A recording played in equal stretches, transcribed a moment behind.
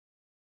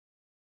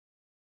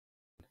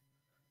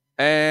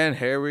And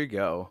here we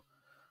go.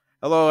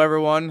 Hello,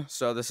 everyone.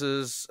 So this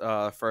is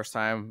the first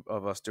time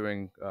of us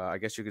doing, I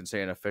guess you can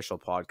say, an official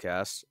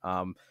podcast.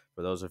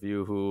 For those of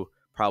you who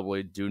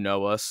probably do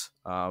know us,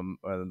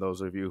 and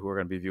those of you who are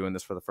going to be viewing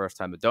this for the first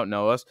time that don't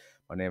know us,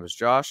 my name is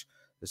Josh.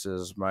 This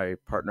is my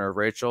partner,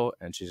 Rachel,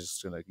 and she's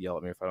just going to yell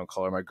at me if I don't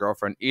call her my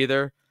girlfriend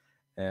either.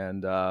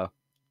 And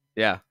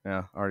yeah,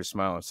 already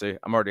smiling. See,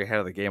 I'm already ahead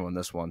of the game on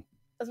this one.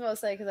 I was about to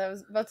say, because I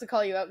was about to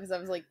call you out, because I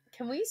was like,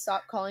 can we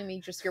stop calling me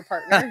just your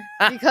partner?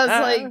 Because,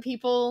 like,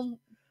 people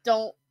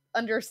don't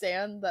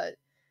understand that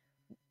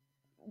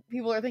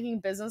people are thinking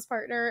business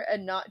partner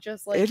and not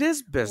just, like... It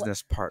is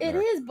business partner. It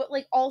is, but,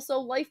 like, also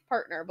life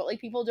partner. But,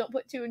 like, people don't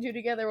put two and two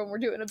together when we're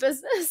doing a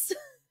business.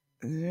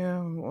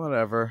 Yeah,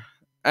 whatever.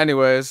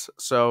 Anyways,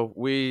 so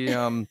we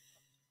kind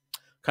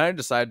of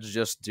decided to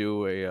just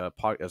do a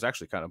podcast. It was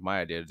actually kind of my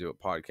idea to do a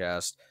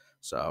podcast.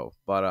 So,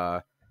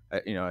 but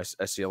I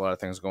see a lot of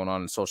things going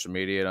on in social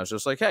media, and I was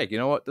just like, hey, you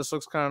know what? This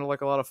looks kind of like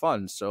a lot of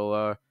fun.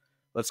 So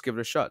let's give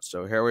it a shot.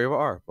 So here we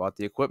are. Bought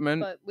the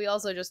equipment. But we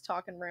also just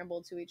talk and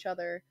ramble to each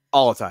other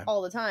all the time.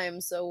 All the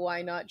time. So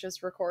why not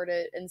just record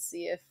it and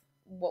see if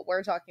what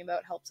we're talking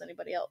about helps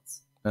anybody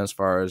else? As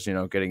far as,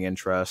 getting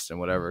interest and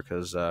whatever,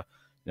 because,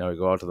 we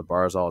go out to the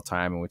bars all the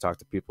time and we talk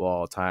to people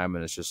all the time,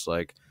 and it's just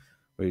like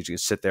we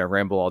just sit there and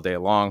ramble all day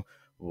long.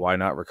 Why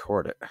not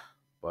record it?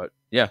 But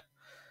yeah.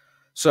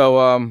 So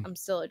I'm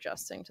still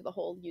adjusting to the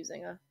whole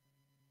using a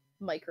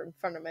mic in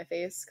front of my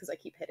face because I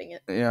keep hitting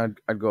it. Yeah,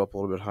 I'd go up a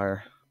little bit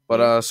higher.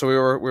 But so we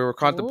were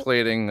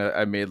contemplating.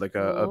 I made like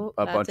a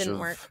bunch of.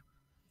 Work.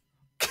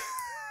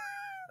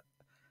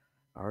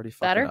 Already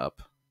fucking Better?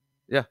 Up.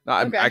 Yeah, no,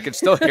 Okay. I could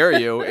still hear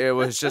you. It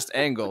was just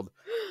angled.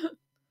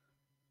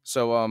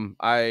 So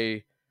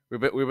we've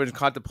been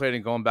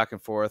contemplating going back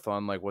and forth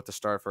on like what to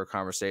start for a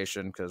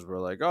conversation, because we're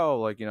like,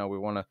 we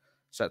want to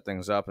set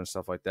things up and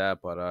stuff like that.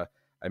 But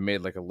I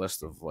made like a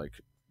list of like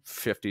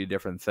 50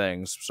 different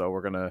things, so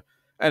we're gonna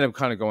end up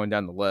kind of going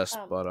down the list.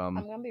 But I'm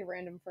gonna be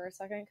random for a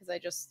second because I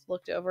just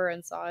looked over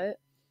and saw it.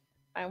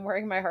 I'm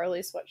wearing my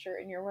Harley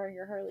sweatshirt and you're wearing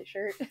your Harley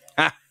shirt.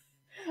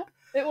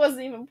 It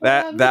wasn't even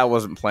planned. That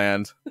wasn't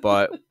planned,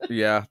 but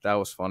yeah, that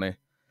was funny.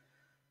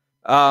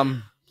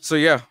 So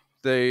yeah,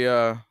 they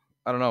I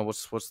don't know,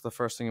 what's the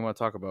first thing you want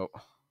to talk about?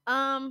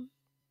 Ow.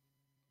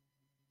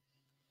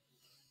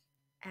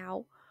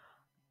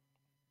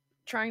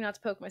 Trying not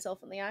to poke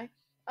myself in the eye.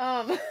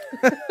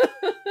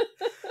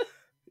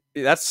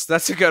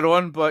 That's a good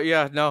one, but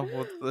yeah, no,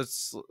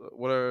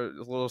 what are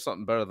a little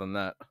something better than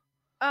that?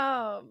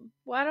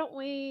 Why don't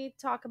we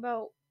talk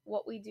about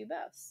what we do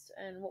best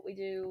and what we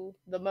do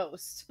the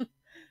most?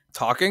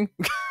 Talking?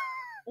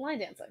 Line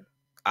dancing.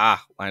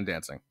 Line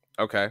dancing.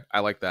 Okay,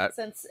 I like that.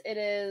 Since it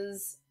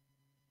is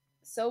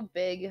so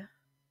big,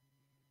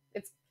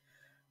 it's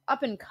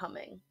up and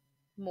coming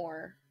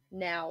more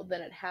now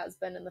than it has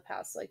been in the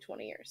past like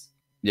 20 years.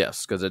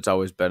 Yes, because it's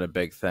always been a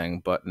big thing,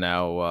 but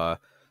now,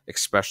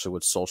 especially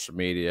with social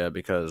media,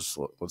 because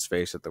let's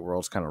face it, the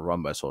world's kind of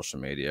run by social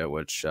media,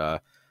 which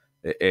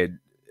it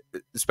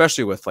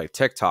especially with like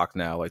TikTok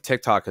now, like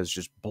TikTok has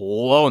just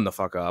blown the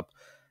fuck up,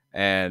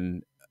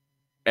 and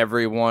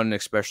everyone,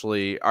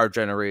 especially our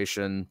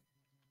generation,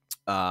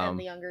 and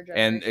the younger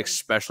generation, and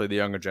especially the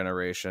younger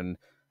generation,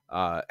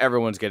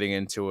 everyone's getting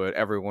into it.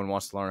 Everyone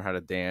wants to learn how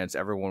to dance.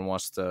 Everyone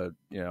wants to,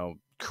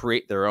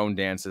 create their own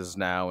dances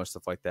now and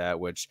stuff like that,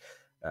 which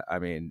I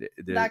mean,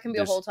 that can be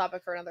a whole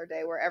topic for another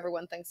day, where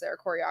everyone thinks they're a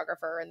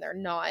choreographer and they're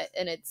not,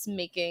 and it's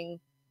making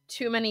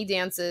too many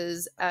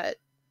dances at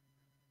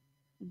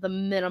the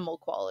minimal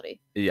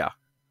quality. Yeah.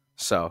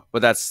 So,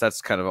 but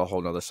that's kind of a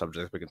whole nother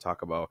subject we can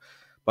talk about.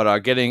 But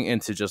getting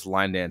into just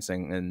line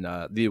dancing and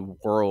the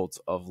world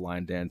of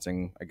line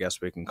dancing, I guess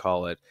we can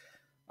call it.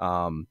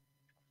 So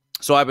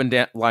I've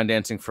been line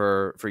dancing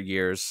for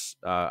years.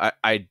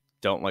 I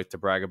don't like to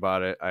brag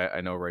about it.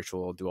 I know Rachel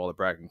will do all the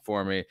bragging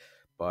for me.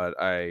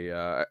 But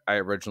I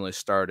originally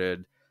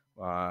started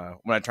when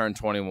I turned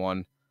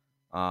 21.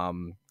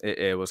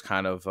 It was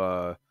kind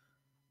of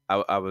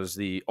I was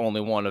the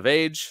only one of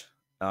age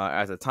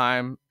at the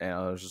time, and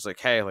I was just like,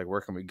 hey, like,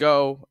 where can we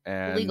go?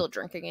 And legal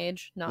drinking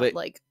age, not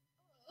like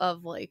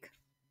of like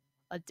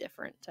a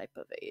different type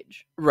of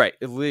age, right?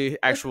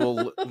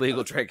 Actual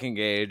legal drinking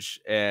age,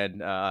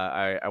 and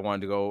I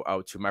wanted to go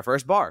out to my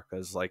first bar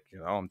because, like,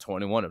 I'm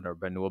 21, I've never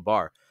been to a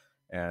bar,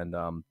 and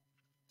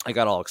I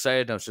got all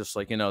excited. I was just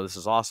like, this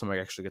is awesome. I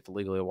actually get to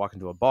legally walk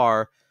into a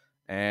bar.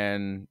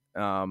 And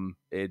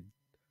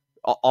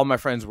all my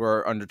friends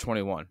were under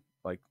 21,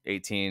 like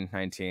 18,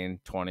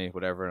 19, 20,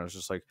 whatever. And I was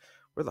just like,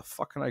 where the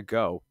fuck can I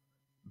go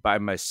by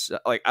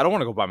myself? Like, I don't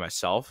want to go by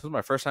myself. This is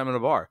my first time in a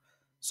bar.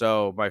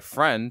 So my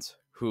friend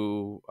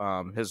who,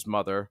 his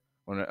mother,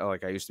 when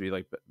I used to be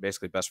like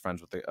basically best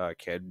friends with the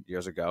kid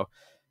years ago.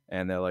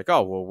 And they're like,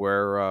 oh,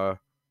 well,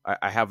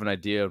 I have an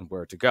idea on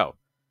where to go.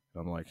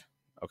 And I'm like,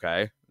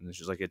 okay. And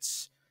she's like,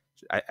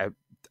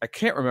 I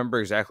can't remember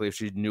exactly if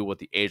she knew what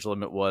the age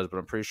limit was, but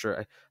I'm pretty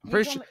sure.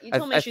 You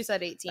told me she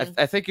said 18.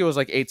 I think it was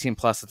like 18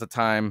 plus at the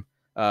time.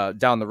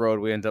 down the road,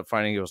 we ended up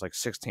finding it was like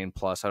 16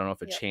 plus. I don't know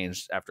if it Yep.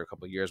 changed after a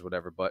couple of years,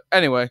 whatever. But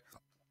anyway,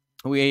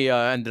 we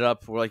ended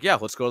up, we're like, yeah,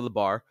 let's go to the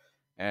bar.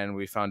 And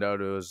we found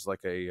out it was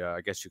like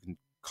I guess you can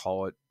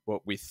call it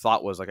what we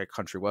thought was like a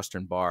country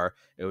western bar.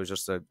 It was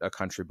just a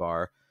country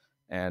bar.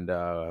 And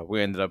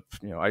we ended up,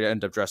 I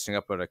ended up dressing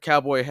up with a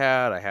cowboy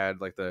hat. I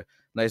had like the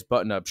nice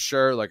button up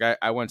shirt. Like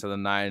I went to the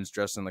nines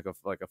dressed in like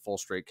a full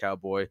straight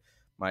cowboy.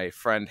 My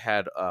friend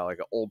had like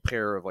an old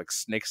pair of like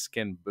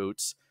snakeskin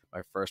boots.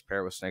 My first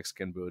pair was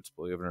snakeskin boots,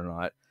 believe it or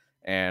not.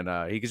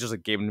 And he just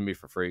like gave them to me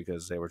for free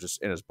because they were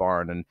just in his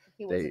barn and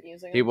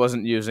he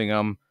wasn't using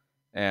them.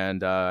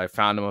 And I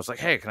found him. I was like,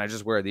 hey, can I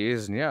just wear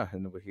these? And yeah,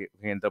 and he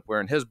ended up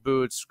wearing his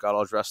boots, got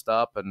all dressed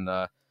up, and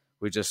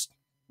we just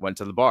went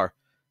to the bar.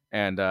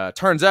 And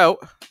turns out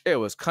it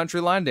was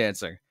country line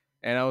dancing.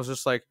 And I was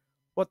just like,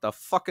 what the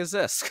fuck is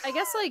this? I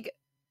guess like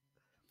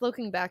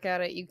looking back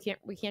at it,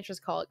 we can't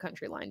just call it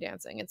country line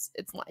dancing. It's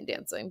line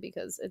dancing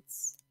because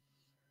it's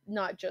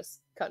not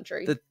just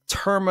country. The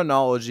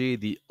terminology,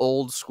 the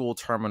old school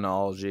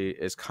terminology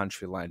is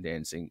country line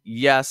dancing.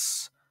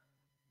 Yes,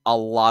 a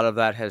lot of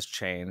that has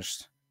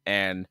changed,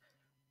 and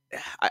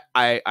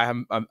I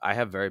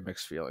have very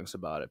mixed feelings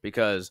about it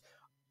because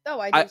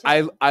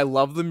I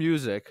love the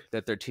music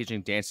that they're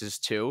teaching dances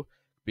to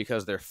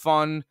because they're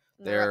fun,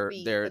 they're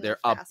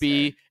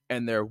upbeat,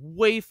 and they're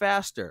way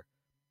faster.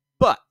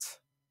 But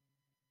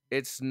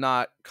it's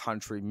not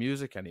country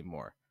music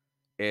anymore.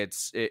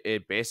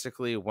 It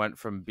basically went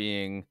from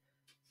being,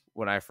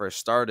 when I first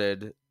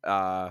started,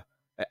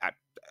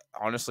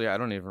 honestly, I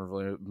don't even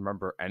really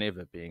remember any of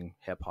it being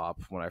hip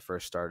hop when I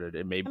first started.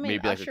 It maybe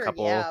like a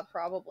couple. Yeah,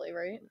 probably,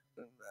 right?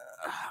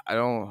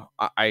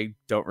 I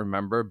don't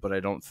remember, but I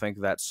don't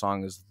think that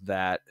song is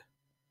that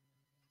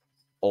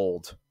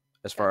old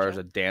as far as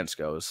a dance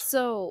goes.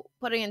 So,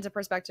 putting into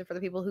perspective for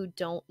the people who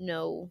don't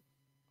know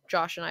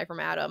Josh and I from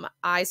Adam,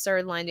 I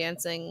started line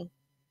dancing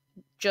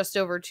just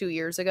over 2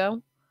 years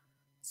ago.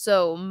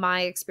 So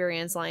my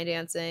experience line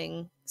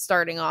dancing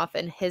starting off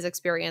and his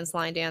experience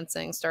line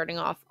dancing starting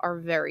off are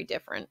very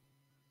different.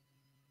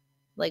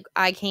 Like,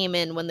 I came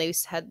in when they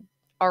had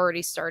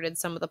already started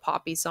some of the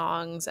poppy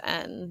songs,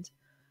 and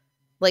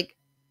like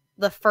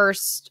the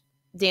first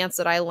dance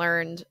that I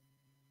learned,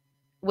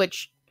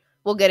 which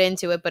we'll get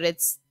into it, but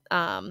it's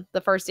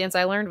the first dance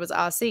I learned was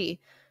Aussie,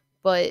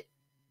 but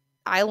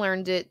I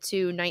learned it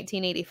to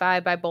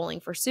 1985 by Bowling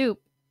for Soup,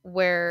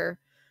 where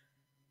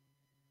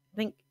I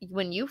think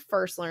when you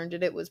first learned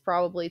it, it was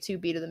probably to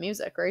Beat of the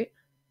Music, right?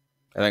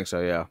 I think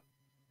so, yeah.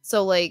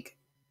 So, like,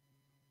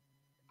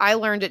 I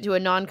learned it to a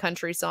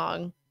non-country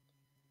song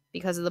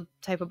because of the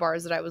type of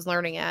bars that I was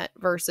learning at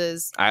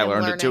versus I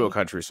learned it to a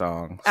country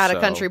song. At a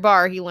country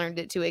bar, he learned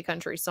it to a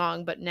country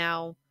song, but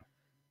now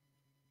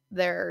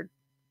they're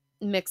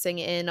mixing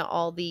in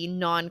all the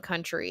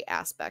non-country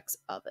aspects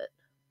of it.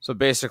 So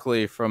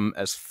basically, from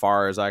as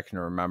far as I can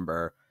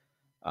remember,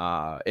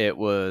 it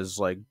was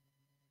like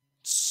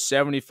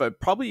 75,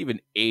 probably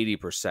even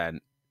 80%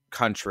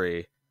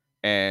 country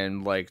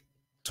and like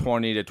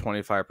 20 to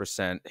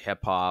 25% hip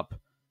hop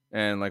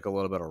and like a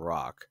little bit of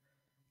rock.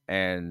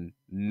 And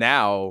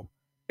now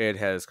it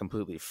has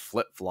completely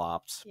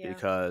flip-flopped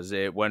because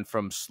it went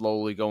from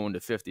slowly going to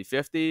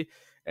 50-50,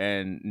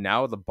 and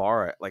now the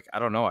bar, like, I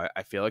don't know,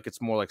 I feel like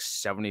it's more like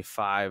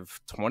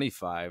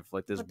 75-25.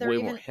 Like, there's way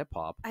more hip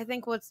hop. I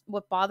think what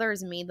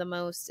bothers me the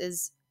most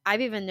is I've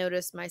even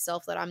noticed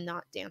myself that I'm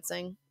not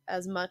dancing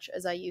as much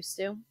as I used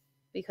to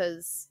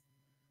because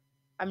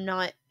I'm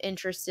not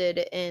interested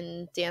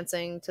in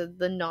dancing to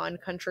the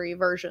non-country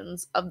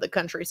versions of the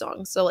country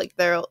songs. So like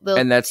they'll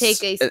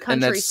take a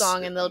country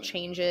song and they'll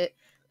change it.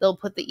 They'll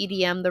put the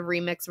EDM, the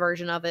remix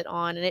version of it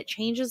on, and it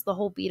changes the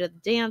whole beat of the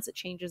dance. It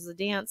changes the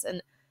dance,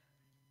 and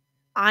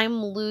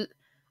I'm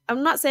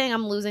not saying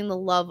I'm losing the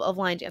love of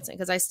line dancing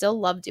because I still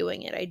love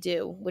doing it. I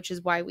do, which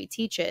is why we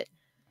teach it.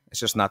 It's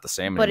just not the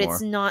same anymore. But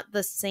it's not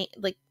the same.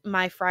 Like,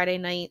 my Friday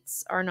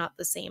nights are not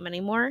the same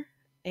anymore,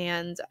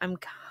 and I'm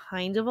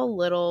kind of a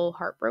little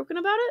heartbroken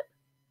about it.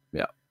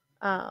 Yeah.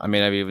 I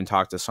mean, I've even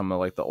talked to some of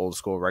like the old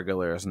school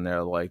regulars, and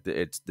they're like,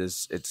 it's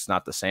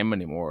not the same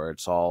anymore.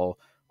 It's all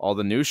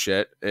the new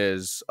shit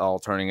is all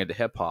turning into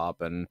hip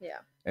hop, and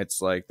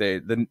it's like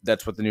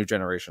that's what the new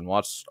generation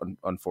wants,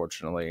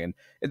 unfortunately. And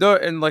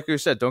like you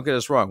said, don't get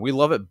us wrong, we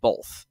love it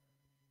both,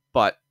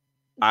 but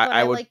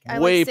I would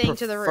way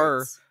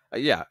prefer.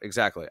 Yeah,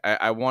 exactly.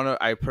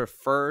 I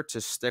prefer to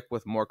stick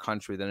with more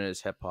country than it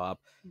is hip hop.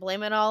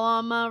 Blame it all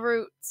on my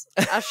roots.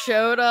 I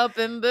showed up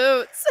in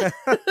boots.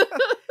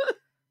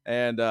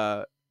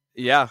 And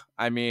yeah,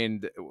 I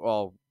mean,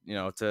 well,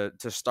 to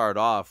start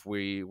off,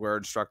 we're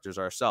instructors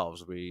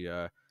ourselves. We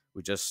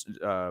just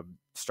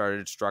started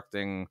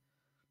instructing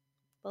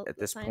at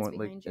this point.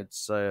 Like,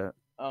 it's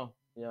oh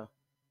yeah,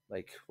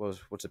 like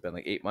what's it been,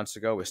 like 8 months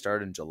ago? We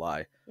started in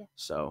July. Yeah.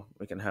 So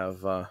we can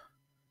have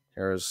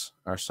here's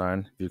our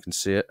sign if you can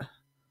see it.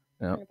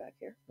 Yeah. Back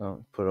here.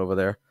 Oh, put it over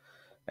there.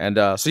 And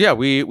so yeah,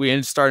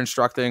 we started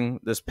instructing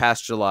this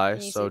past July.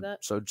 So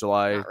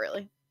July Not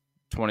really.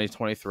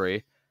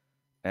 2023.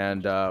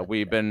 And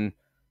we've been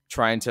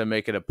trying to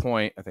make it a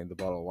point. I think the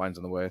bottle of wine's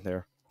on the way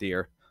there,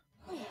 dear.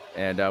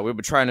 And we've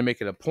been trying to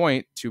make it a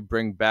point to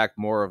bring back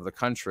more of the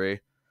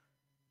country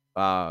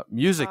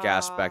music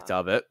aspect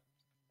of it.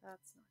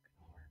 That's not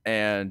gonna work.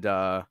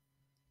 And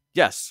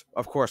yes,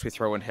 of course, we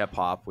throw in hip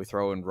hop, we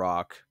throw in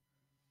rock,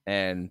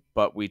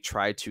 but we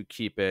try to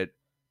keep it.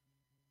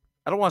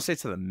 I don't want to say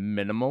to the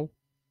minimal,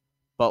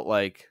 but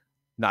like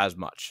not as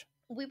much.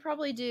 We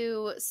probably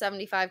do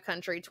 75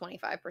 country,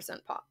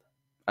 25% pop.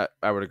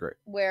 I would agree.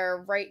 Where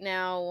right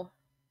now,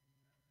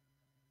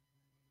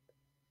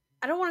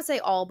 I don't want to say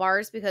all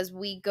bars because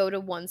we go to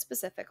one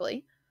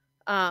specifically.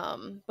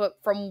 But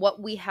from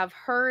what we have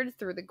heard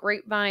through the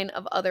grapevine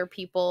of other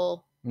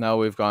people, no,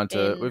 we've gone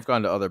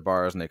to other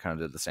bars and they kind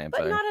of did the same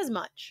thing, but not as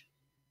much.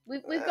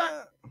 We've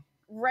got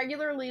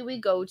regularly we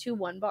go to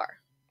one bar,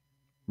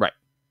 right?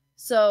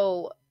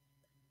 So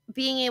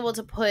being able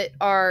to put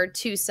our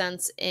 2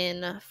 cents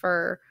in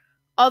for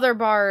other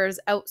bars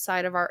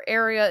outside of our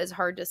area is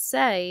hard to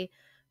say,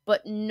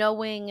 but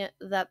knowing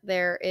that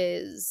there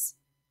is.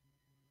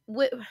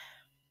 Let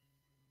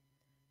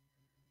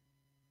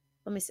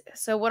me see.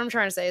 So what I'm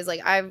trying to say is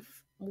like I've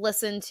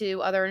listened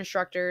to other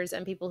instructors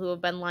and people who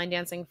have been line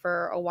dancing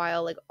for a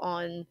while, like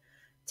on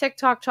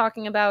TikTok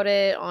talking about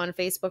it, on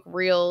Facebook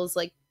Reels,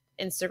 like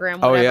Instagram,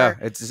 whatever. Oh yeah,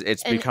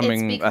 it's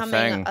becoming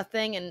a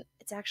thing, and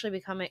it's actually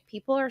becoming.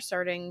 People are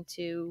starting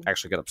to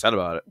actually get upset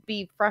about it,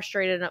 be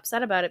frustrated and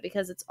upset about it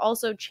because it's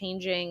also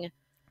changing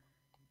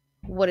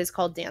what is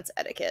called dance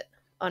etiquette.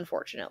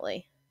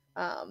 Unfortunately,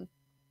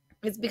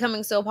 it's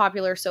becoming so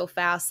popular so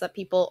fast that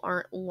people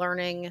aren't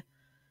learning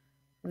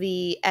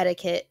the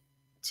etiquette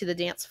to the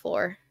dance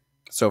floor.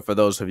 So for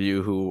those of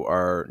you who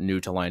are new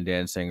to line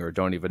dancing or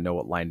don't even know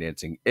what line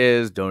dancing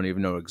is, don't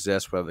even know it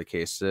exists, whatever the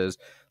case is,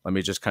 let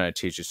me just kind of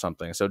teach you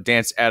something. So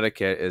dance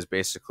etiquette is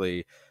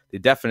basically the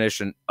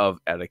definition of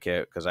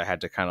etiquette, because I had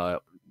to kind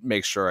of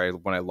make sure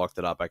when I looked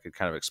it up, I could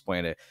kind of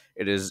explain it.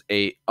 It is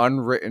a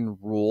unwritten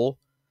rule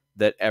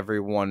that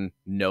everyone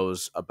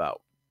knows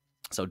about.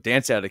 So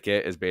dance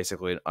etiquette is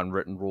basically an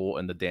unwritten rule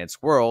in the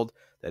dance world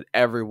that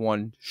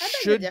everyone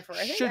should. I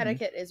think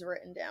etiquette is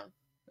written down.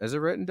 Is it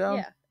written down?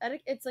 Yeah,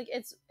 it's like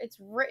it's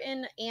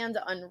written and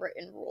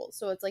unwritten rules.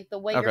 So it's like the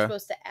way you're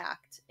supposed to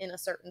act in a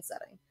certain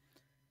setting.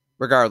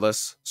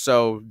 Regardless,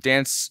 so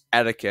dance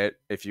etiquette,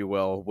 if you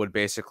will, would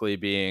basically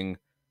being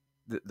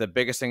the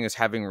biggest thing is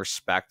having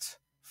respect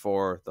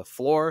for the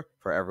floor,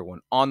 for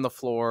everyone on the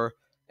floor,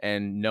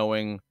 and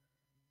knowing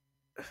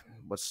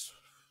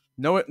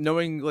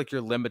like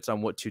your limits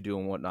on what to do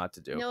and what not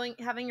to do.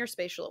 Having your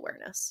spatial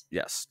awareness.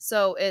 Yes.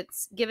 So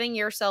it's giving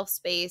yourself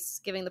space,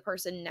 giving the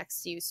person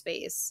next to you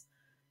space.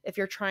 If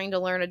you're trying to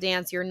learn a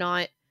dance, you're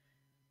not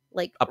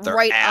like up their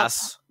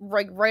ass,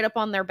 right up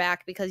on their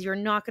back, because you're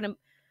not gonna.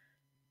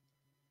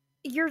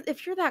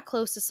 If you're that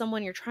close to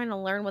someone, you're trying to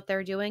learn what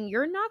they're doing,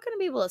 you're not going to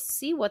be able to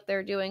see what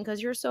they're doing because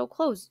you're so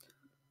close.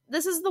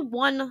 This is the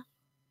one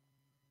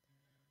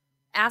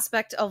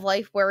aspect of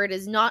life where it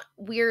is not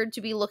weird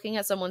to be looking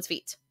at someone's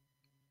feet.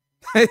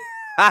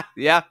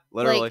 Yeah,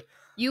 literally. Like,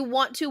 you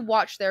want to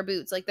watch their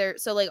boots. Like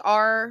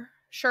our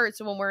shirts,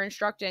 when we're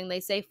instructing, they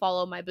say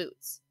follow my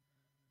boots.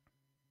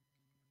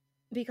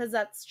 Because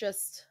that's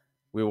just...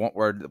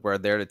 We're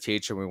there to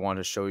teach, and we want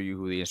to show you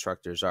who the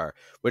instructors are.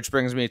 Which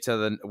brings me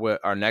to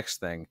our next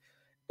thing,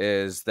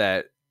 is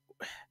that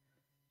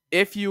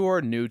if you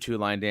are new to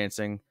line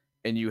dancing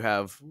and you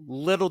have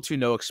little to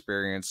no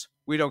experience,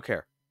 we don't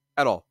care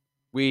at all.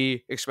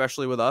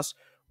 Especially with us,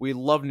 we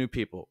love new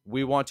people.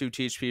 We want to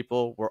teach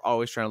people. We're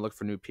always trying to look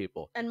for new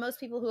people. And most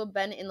people who have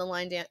been in the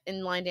line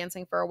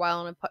dancing for a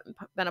while and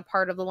have been a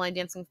part of the line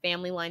dancing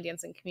family, line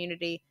dancing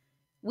community,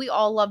 we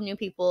all love new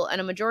people,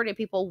 and a majority of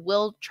people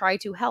will try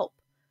to help.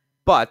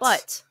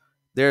 But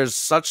there's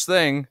such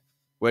thing,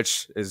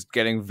 which is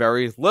getting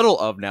very little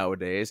of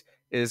nowadays,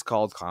 is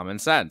called common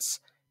sense.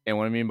 And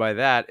what I mean by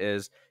that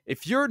is,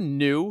 if you're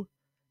new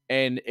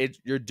and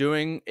you're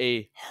doing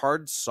a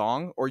hard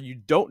song, or you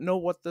don't know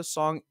what the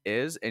song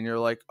is, and you're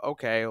like,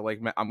 okay, like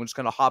I'm just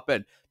gonna hop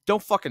in,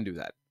 don't fucking do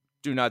that.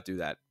 Do not do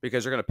that,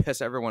 because you're gonna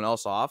piss everyone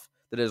else off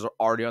that is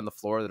already on the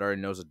floor, that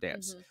already knows the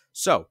dance. Mm-hmm.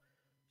 So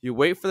you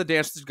wait for the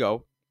dance to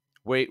go.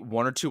 Wait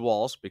 1 or 2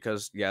 walls,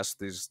 because yes,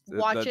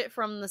 watch it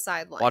from the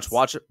sidelines.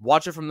 Watch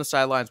it from the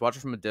sidelines. Watch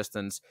it from a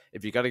distance.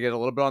 If you got to get a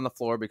little bit on the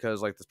floor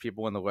because like there's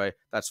people in the way,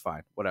 that's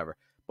fine, whatever.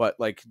 But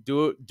like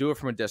do it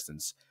from a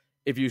distance.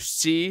 If you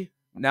see,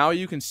 now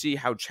you can see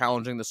how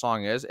challenging the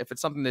song is. If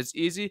it's something that's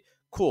easy,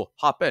 cool,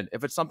 hop in.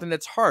 If it's something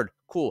that's hard,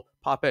 cool,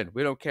 pop in.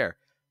 We don't care.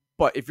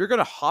 But if you're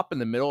gonna hop in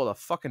the middle of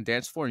the fucking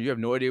dance floor and you have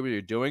no idea what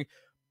you're doing,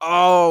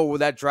 oh,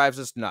 that drives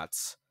us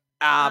nuts.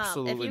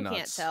 Absolutely nuts. If you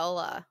can't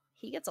tell,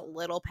 he gets a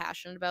little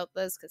passionate about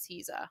this because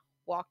he's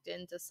walked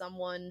into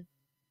someone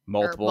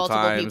multiple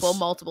times,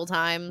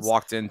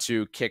 walked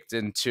into, kicked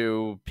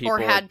into people, or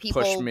had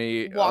people push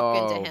me,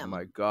 walk into him. Oh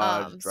my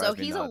god! So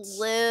he's nuts.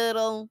 A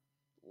little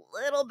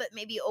bit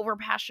maybe over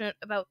passionate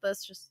about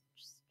this. Just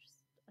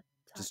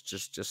a tad.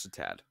 Just a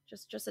touch.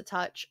 Just a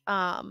touch.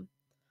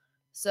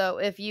 So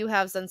if you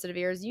have sensitive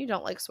ears and you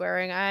don't like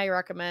swearing, I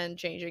recommend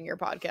changing your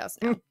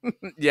podcast now.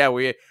 Yeah,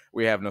 we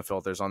have no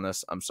filters on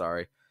this. I'm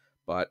sorry.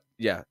 But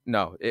yeah,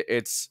 no,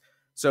 it's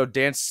so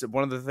dance.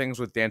 One of the things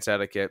with dance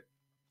etiquette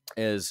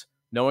is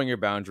knowing your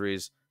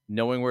boundaries,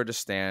 knowing where to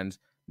stand,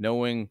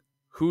 knowing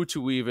who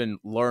to even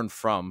learn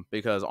from,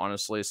 because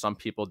honestly, some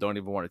people don't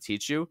even want to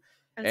teach you.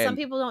 And some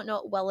people don't know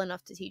it well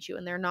enough to teach you,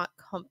 and they're not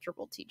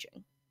comfortable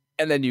teaching.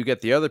 And then you get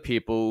the other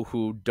people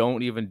who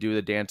don't even do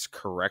the dance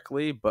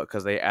correctly, but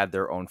because they add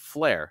their own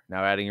flair.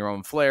 Now, adding your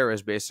own flair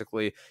is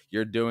basically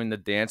you're doing the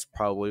dance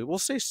probably, we'll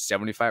say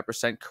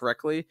 75%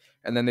 correctly,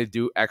 and then they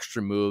do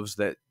extra moves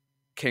that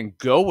can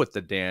go with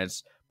the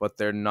dance, but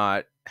they're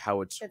not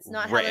how it's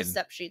not written. How the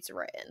step sheet's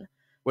written.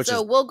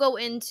 We'll go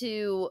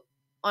into,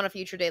 on a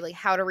future day, like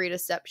how to read a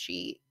step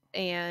sheet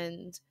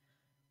and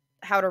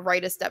how to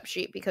write a step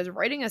sheet, because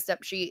writing a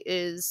step sheet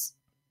is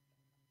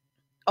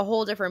a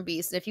whole different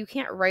beast. And if you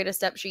can't write a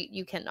step sheet,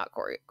 you cannot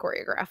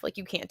choreograph. Like,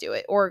 you can't do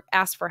it, or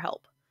ask for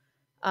help,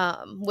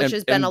 which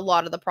has been a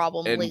lot of the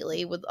problem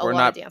lately with a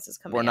lot of dances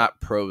coming out. We're not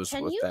pros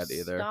with that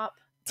either. Stop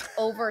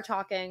over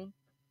talking?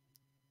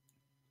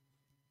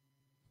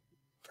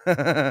 Go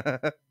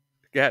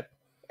ahead.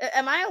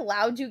 Am I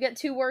allowed to get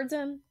 2 words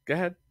in? Go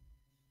ahead.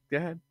 Go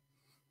ahead.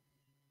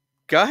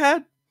 Go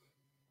ahead.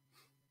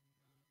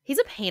 He's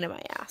a pain in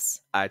my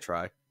ass. I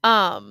try.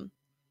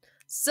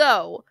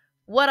 So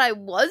what I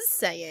was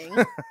saying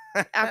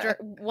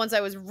once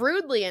I was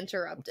rudely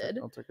interrupted.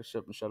 I'll take a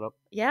sip and shut up.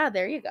 Yeah,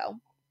 there you go.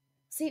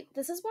 See,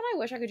 this is when I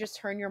wish I could just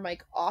turn your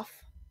mic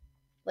off,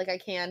 like I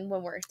can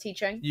when we're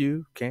teaching.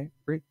 You can't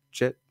reach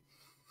it.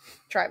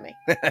 Try me.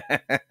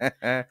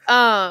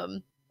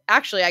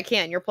 Actually, I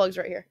can. Your plug's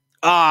right here.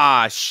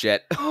 Ah,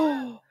 shit.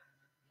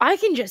 I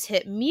can just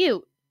hit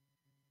mute.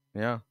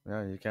 Yeah,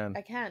 you can.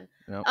 I can.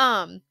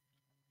 Yep.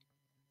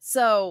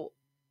 So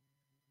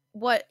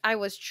what I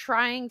was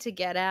trying to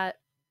get at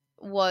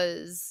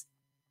was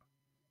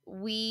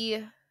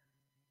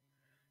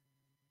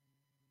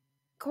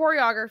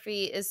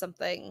choreography is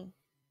something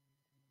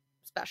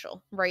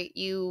special, right?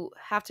 You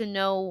have to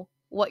know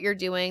what you're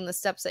doing, the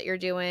steps that you're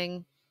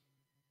doing.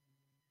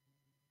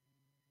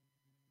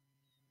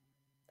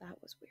 That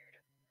was weird.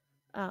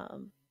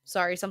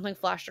 Sorry, something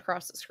flashed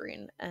across the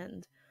screen,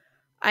 and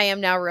I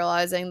am now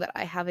realizing that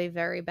I have a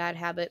very bad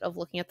habit of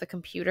looking at the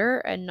computer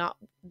and not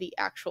the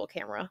actual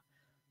camera.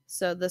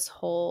 So this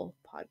whole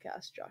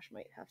podcast, Josh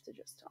might have to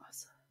just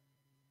toss,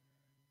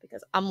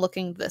 because I'm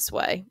looking this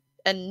way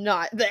and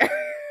not there.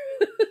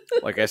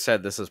 Like I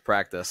said, this is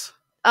practice.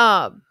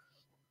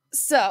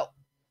 So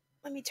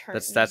let me turn.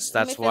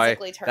 That's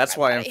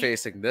why I'm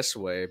facing this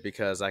way,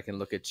 because I can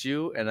look at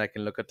you and I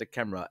can look at the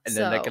camera, and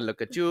then I can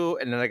look at you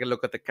and then I can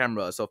look at the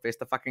camera. So face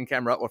the fucking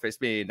camera or face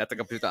me, not the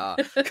computer.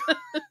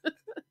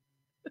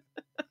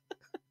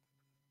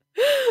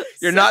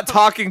 You're not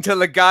talking to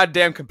the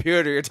goddamn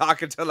computer. You're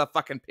talking to the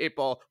fucking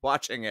people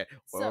watching it,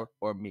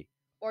 or me,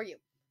 or you.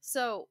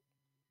 So,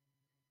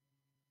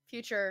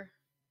 future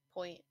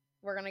point,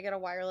 we're gonna get a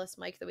wireless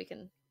mic that we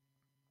can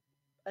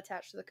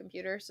attach to the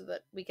computer so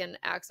that we can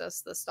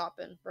access the stop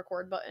and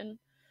record button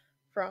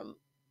from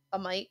a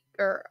mic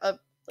or a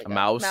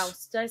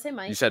mouse. Did I say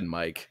mic? You said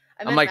mic.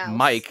 I'm like, mouse.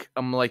 Mike.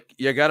 I'm like,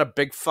 you got a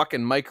big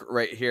fucking mic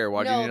right here.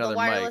 Why do you need another mic?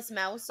 No, the wireless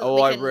mouse. So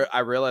I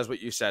realized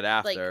what you said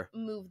after. Like,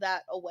 move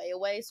that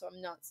away, so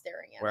I'm not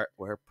staring at it.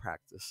 We're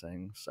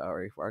practicing.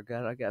 Sorry, we're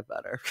gonna get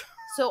better.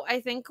 So I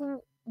think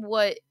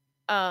what,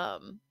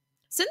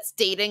 since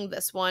dating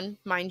this one,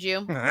 mind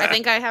you, I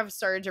think I have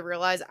started to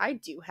realize I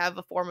do have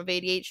a form of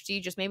ADHD,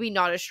 just maybe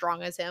not as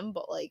strong as him,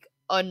 but like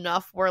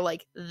enough where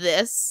like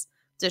this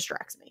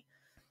distracts me.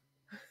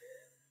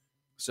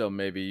 So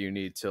maybe you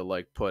need to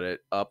like put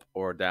it up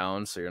or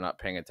down so you're not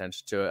paying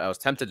attention to it. I was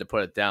tempted to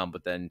put it down,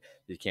 but then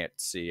you can't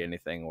see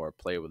anything or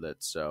play with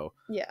it. So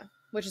yeah,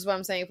 which is what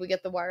I'm saying. If we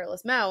get the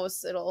wireless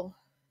mouse, it'll.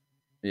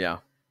 Yeah.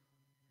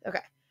 Okay.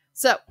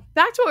 So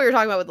back to what we were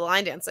talking about with the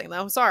line dancing,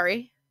 though.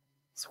 Sorry,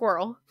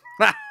 squirrel.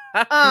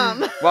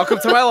 Welcome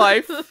to my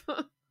life.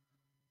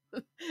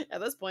 At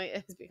this point,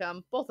 it has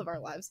become both of our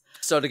lives.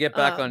 So to get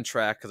back on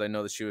track, because I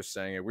know that she was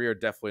saying it, we are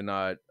definitely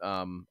not.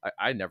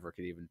 I never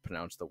could even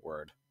pronounce the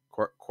word.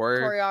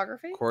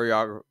 Choreography?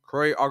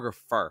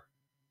 Choreographer,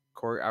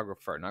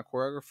 not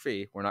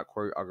choreography. We're not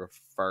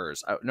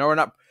choreographers. No, we're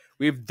not.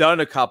 We've done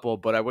a couple,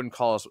 but I wouldn't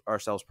call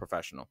ourselves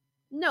professional.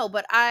 No,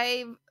 but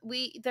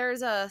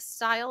there's a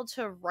style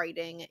to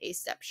writing a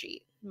step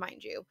sheet,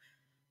 mind you.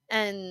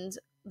 And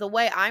the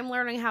way I'm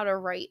learning how to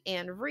write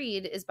and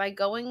read is by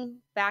going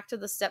back to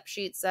the step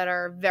sheets that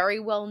are very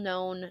well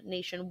known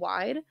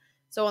nationwide.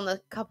 So on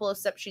the couple of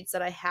step sheets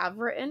that I have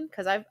written,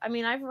 because I've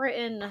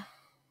written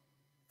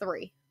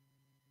 3.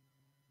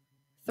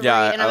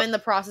 Yeah, and I'm in the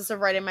process of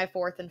writing my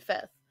 4th and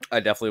 5th. I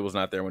definitely was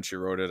not there when she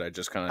wrote it. I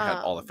just kind of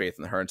had all the faith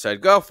in her and said,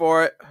 "Go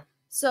for it."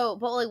 So,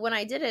 but like when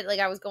I did it, like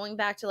I was going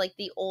back to like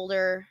the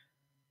older,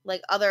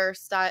 like other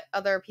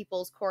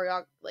people's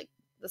choreo, like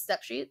the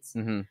step sheets.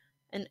 Mm-hmm.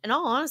 And in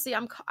all honesty,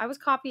 I was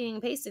copying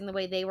and pasting the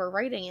way they were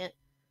writing it,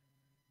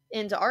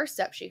 into our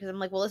step sheet because I'm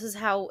like, well, this is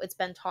how it's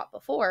been taught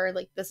before.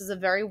 Like, this is a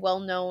very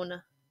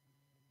well-known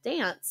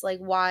dance. Like,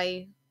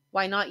 why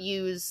not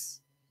use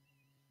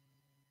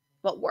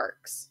what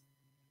works,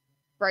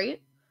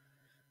 right?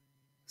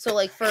 So,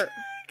 like, for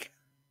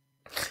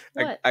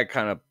what? I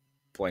kind of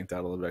blanked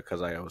out a little bit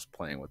because I was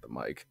playing with the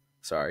mic.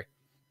 Sorry.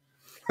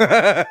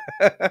 I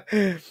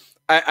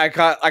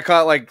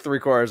caught like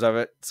 3/4 of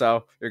it,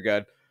 so you're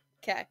good.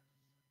 Okay.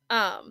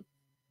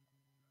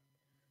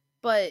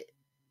 But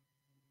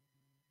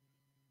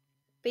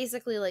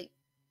basically, like,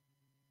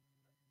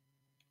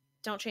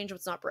 don't change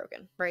what's not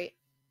broken, right?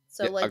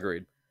 So, Yeah, like,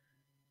 agreed.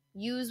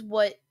 use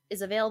what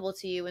is available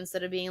to you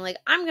instead of being like,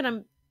 I'm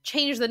gonna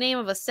change the name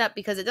of a step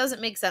because it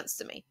doesn't make sense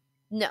to me.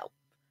 No.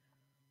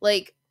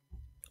 Like,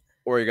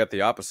 or you got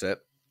the opposite,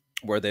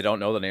 where they don't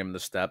know the name of the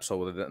step,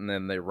 and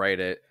then they write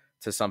it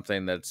to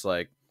something that's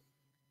like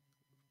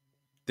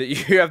that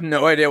you have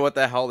no idea what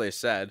the hell they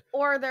said.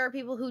 Or there are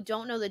people who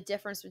don't know the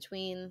difference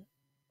between,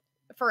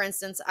 for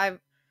instance, I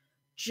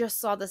just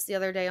saw this the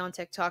other day on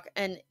TikTok,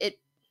 and it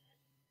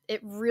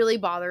really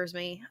bothers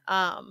me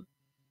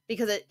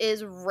because it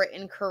is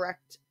written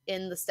correct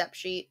in the step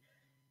sheet.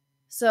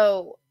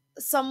 So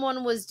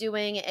someone was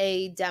doing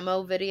a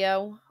demo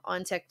video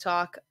on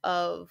TikTok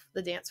of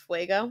the dance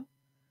Fuego,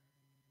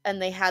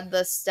 and they had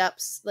the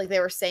steps, like they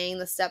were saying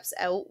the steps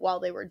out while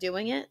they were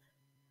doing it.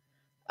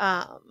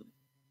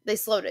 They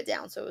slowed it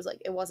down, so it was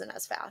like it wasn't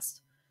as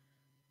fast.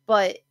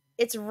 But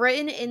it's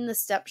written in the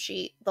step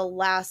sheet, the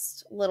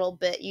last little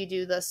bit. You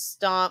do the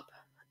stomp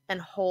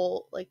and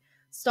hold, like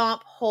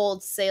stomp,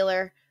 hold,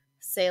 sailor,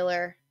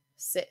 sailor,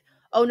 sit.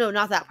 Oh no,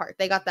 not that part.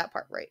 They got that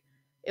part right.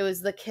 It was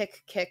the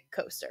kick, kick,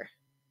 coaster.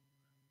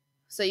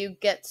 So you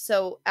get,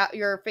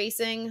 you're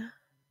facing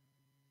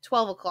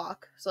 12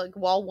 o'clock, so like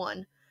wall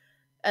 1.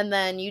 And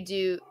then you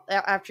do,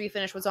 after you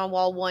finish what's on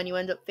wall 1, you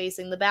end up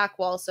facing the back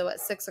wall. So at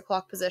 6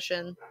 o'clock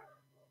position,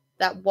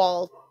 that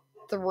wall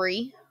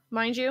 3,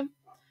 mind you.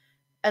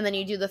 And then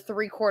you do the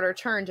 3/4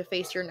 turn to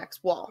face your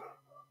next wall.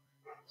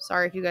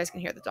 Sorry if you guys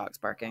can hear the dogs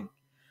barking.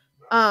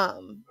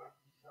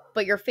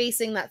 But you're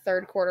facing that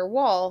 3/4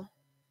 wall.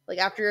 Like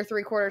after your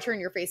 3/4 turn,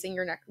 you're facing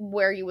your next,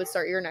 where you would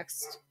start your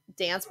next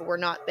dance, but we're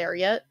not there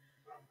yet.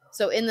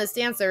 So in this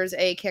dance, there's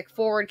a kick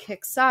forward,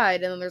 kick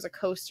side, and then there's a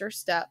coaster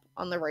step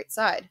on the right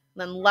side.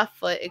 And then left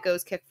foot, it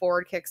goes kick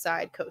forward, kick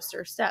side,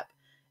 coaster step.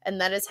 And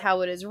that is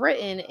how it is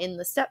written in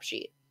the step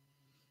sheet.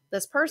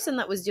 This person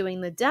that was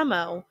doing the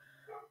demo,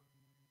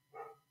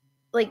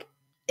 like,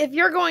 if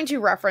you're going to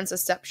reference a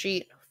step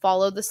sheet,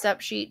 follow the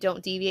step sheet.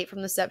 Don't deviate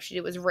from the step sheet.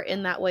 It was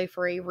written that way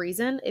for a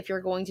reason. If you're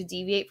going to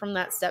deviate from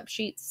that step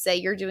sheet, say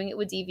you're doing it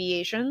with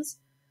deviations.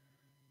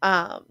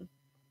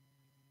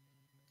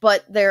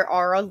 But there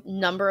are a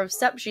number of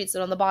step sheets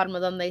that on the bottom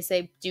of them, they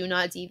say, do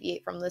not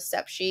deviate from the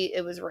step sheet.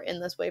 It was written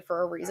this way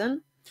for a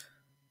reason.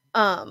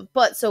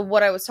 But so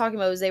what I was talking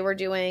about is they were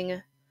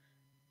doing,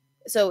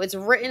 so it's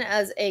written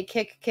as a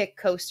kick, kick,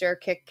 coaster,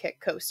 kick, kick,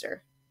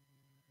 coaster.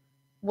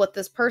 What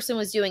this person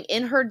was doing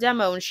in her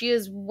demo, and she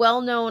is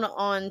well known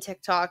on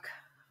TikTok,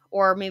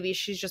 or maybe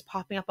she's just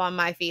popping up on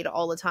my feed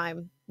all the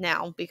time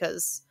now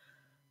because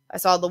I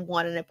saw the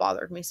one and it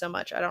bothered me so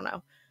much. I don't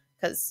know,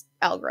 because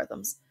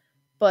algorithms.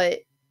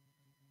 But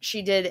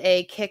she did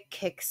a kick,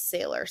 kick,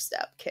 sailor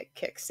step, kick,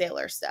 kick,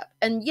 sailor step.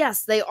 And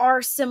yes, they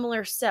are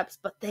similar steps,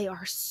 but they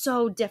are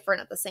so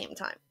different at the same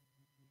time.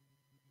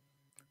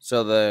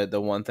 So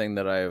the one thing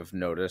that I've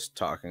noticed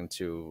talking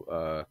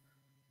to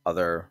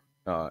other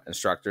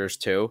instructors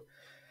too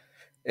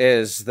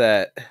is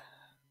that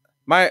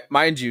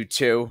mind you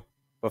too,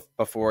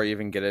 before I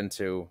even get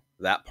into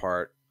that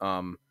part,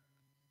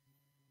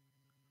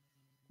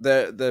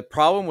 the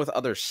problem with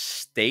other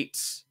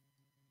states,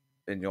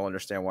 and you'll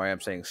understand why I'm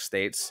saying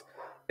states,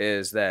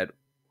 is that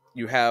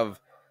you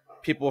have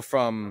people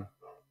from,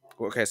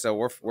 okay, so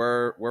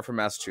we're from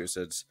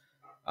Massachusetts.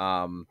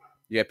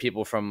 You have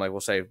people from, like, we'll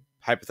say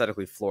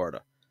hypothetically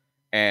Florida,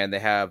 and they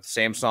have the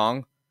same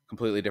song,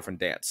 completely different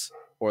dance,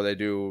 or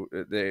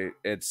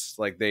it's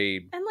like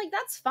they, and like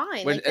that's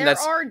fine. when, Like there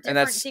are different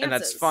dances, and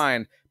that's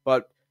fine,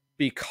 but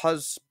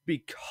because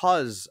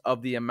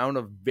of the amount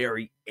of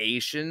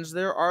variations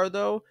there are,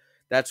 though,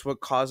 that's what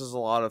causes a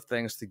lot of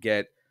things to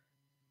get,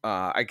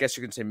 I guess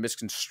you can say,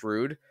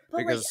 misconstrued. But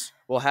because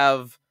like, we'll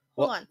have,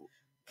 hold on,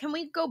 can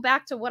we go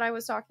back to what I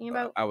was talking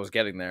about? I was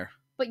getting there.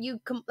 But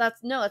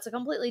that's a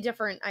completely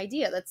different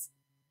idea. That's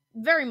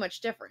very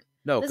much different.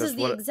 No, this is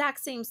the exact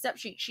same step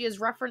sheet. She is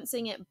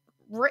referencing it.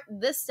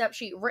 This step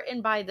sheet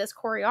written by this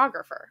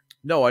choreographer.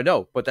 No, I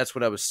know, but that's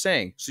what I was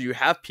saying. So you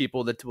have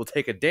people that will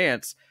take a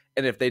dance,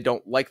 and if they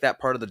don't like that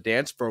part of the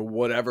dance for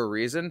whatever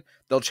reason,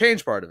 they'll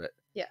change part of it.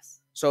 Yes.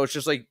 So it's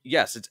just like,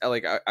 yes, it's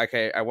like,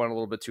 okay, I went a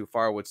little bit too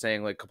far with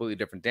saying like completely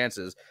different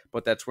dances,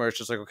 but that's where it's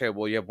just like, okay,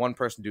 well, you have one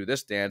person do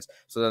this dance,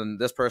 so then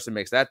this person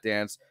makes that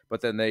dance,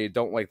 but then they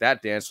don't like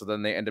that dance, so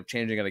then they end up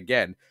changing it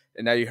again,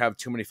 and now you have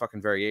too many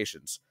fucking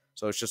variations.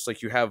 So it's just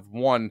like you have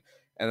one,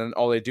 and then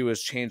all they do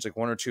is change like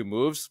one or two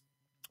moves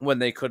when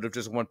they could have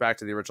just went back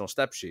to the original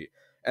step sheet.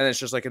 And it's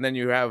just like, and then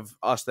you have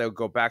us that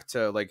go back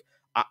to like,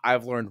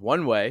 I've learned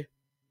one way,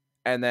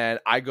 And then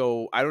I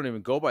don't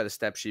even go by the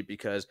step sheet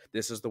because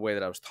this is the way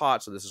that I was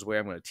taught. So this is the way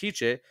I'm going to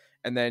teach it.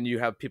 And then you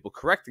have people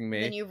correcting me.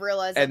 And then you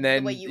realize and that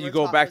then the way you were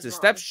go taught back was to the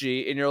wrong. step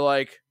sheet and you're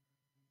like,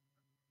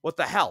 what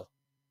the hell?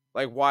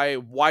 Like, why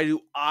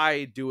do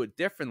I do it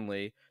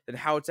differently than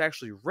how it's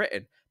actually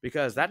written?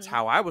 Because that's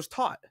how I was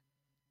taught.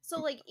 So,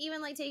 like,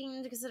 even, like, taking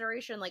into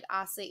consideration, like,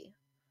 Aussie.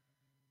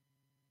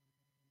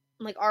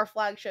 Like, our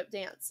flagship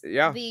dance.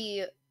 Yeah.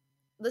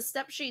 The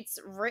step sheet's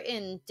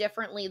written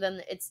differently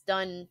than it's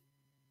done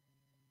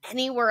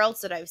anywhere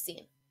else that I've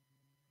seen,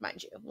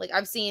 mind you. Like,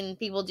 I've seen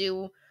people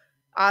do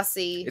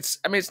Aussie.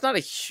 It's not a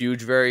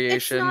huge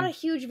variation. It's not a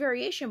huge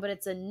variation, but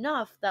it's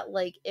enough that,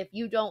 like, if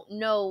you don't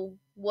know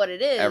what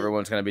it is,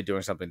 everyone's going to be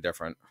doing something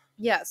different.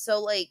 Yeah,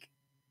 so, like,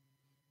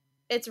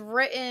 it's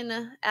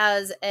written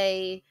as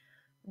a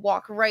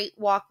walk right,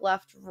 walk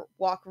left,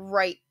 walk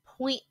right,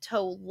 point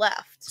toe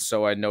left.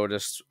 So I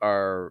noticed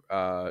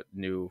our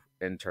new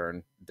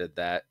intern did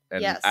that,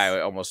 and Yes. I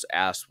almost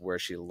asked where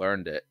she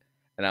learned it,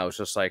 and I was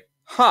just like,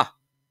 huh.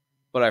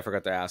 But I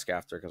forgot to ask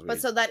after.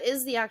 So that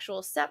is the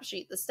actual step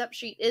sheet. The step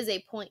sheet is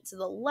a point to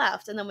the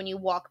left, and then when you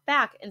walk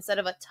back, instead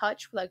of a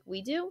touch like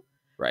we do,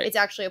 right, it's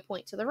actually a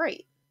point to the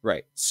right.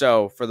 Right.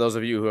 So for those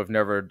of you who have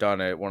never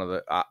done it, one of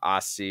the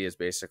Aussie is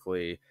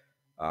basically,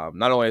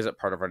 not only is it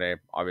part of our name,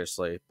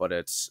 obviously, but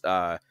it's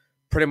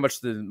pretty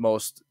much the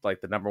most, like,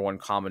 the number one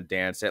common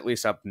dance, at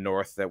least up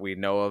north, that we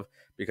know of,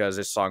 because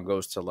this song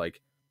goes to,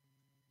 like,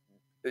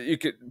 you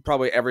could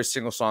probably every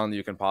single song that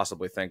you can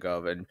possibly think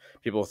of, and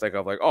people think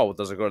of, like, oh,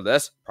 does it go to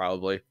this?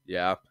 Probably,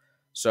 yeah.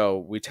 So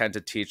we tend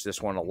to teach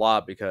this one a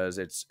lot because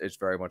it's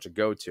very much a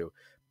go-to,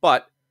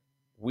 but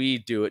we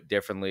do it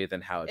differently than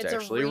how it's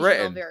actually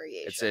written.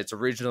 It's a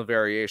regional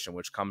variation,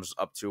 which comes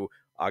up to,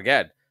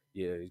 again,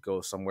 you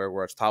go somewhere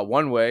where it's taught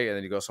one way, and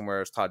then you go somewhere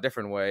where it's taught a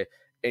different way.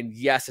 And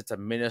yes, it's a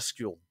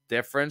minuscule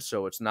difference,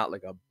 so it's not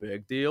like a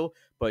big deal.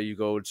 But you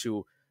go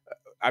to,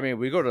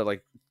 we go to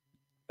like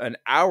an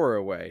hour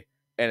away,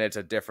 and it's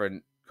a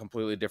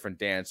completely different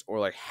dance, or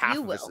like half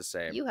of it's the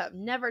same. You have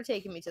never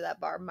taken me to that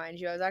bar, mind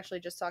you. I was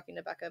actually just talking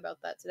to Becca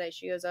about that today.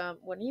 She goes,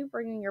 when are you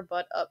bringing your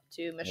butt up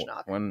to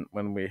Mishnok?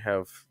 When we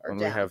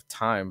have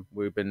time.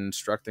 We've been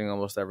instructing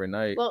almost every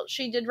night. Well,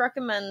 she did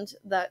recommend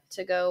that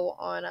to go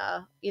on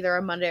either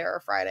a Monday or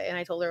a Friday, and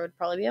I told her it would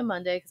probably be a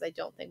Monday because I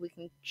don't think we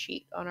can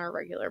cheat on our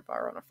regular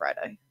bar on a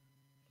Friday.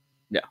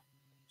 Yeah,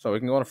 so we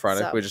can go on a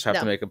Friday. We just have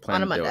to make a plan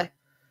on a to Monday. do it.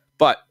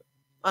 But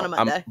on a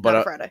Monday, not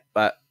a Friday.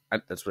 But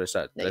that's what I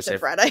said. Did I say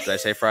Friday? Did I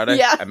say Friday?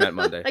 Yeah. I meant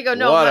Monday. I go,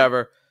 no.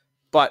 Whatever.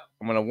 But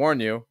I'm going to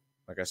warn you,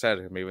 like I said,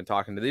 I'm even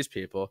talking to these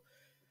people.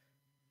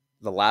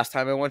 The last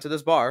time I went to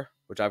this bar,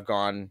 which I've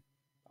gone,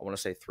 I want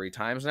to say 3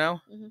 times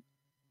now,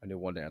 I knew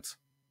one dance.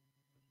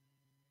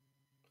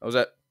 That was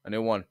it. I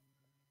knew one.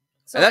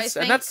 So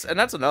and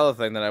that's another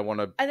thing that I want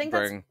to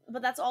bring.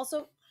 But that's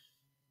also...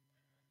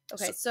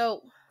 Okay,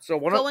 so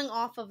going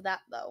off of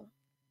that, though,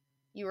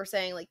 you were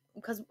saying, like,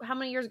 because how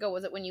many years ago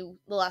was it the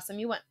last time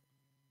you went?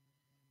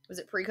 Was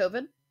it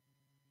pre-COVID?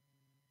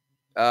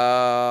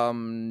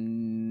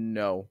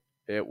 No.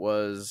 It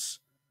was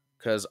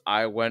because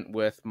I went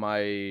with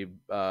my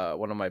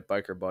one of my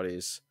biker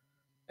buddies,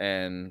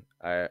 and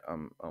I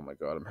oh my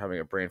god, I'm having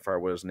a brain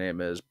fart what his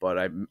name is, but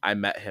I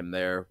met him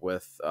there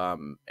with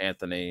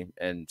Anthony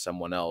and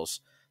someone else,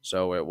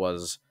 so it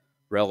was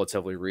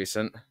relatively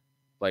recent,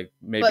 like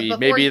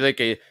maybe like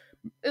a.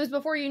 It was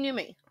before you knew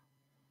me.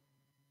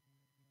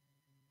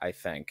 I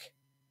think.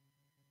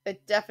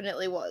 It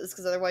definitely was,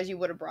 because otherwise you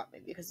would have brought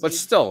me. But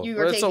still,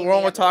 we're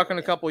only talking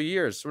a couple of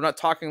years. We're not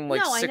talking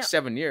like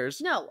 6-7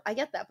 years. No, I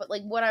get that, but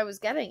like what I was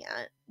getting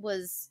at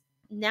was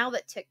now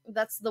that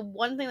that's the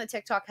one thing that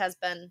TikTok has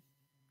been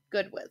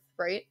good with,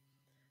 right?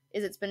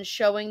 Is it's been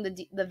showing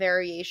the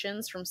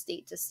variations from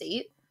state to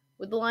state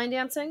with the line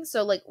dancing.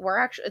 So like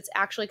it's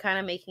actually kind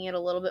of making it a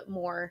little bit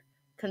more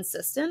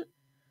consistent.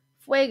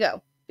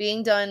 Fuego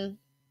being done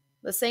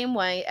the same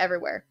way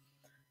everywhere.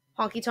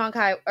 Honky tonk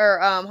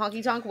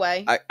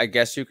way. I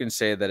guess you can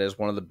say that as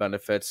one of the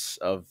benefits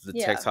of the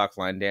TikTok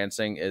line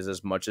dancing is,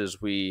 as much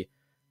as we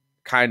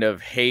kind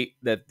of hate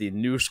that the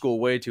new school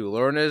way to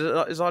learn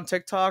is on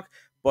TikTok,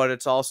 but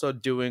it's also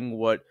doing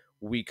what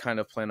we kind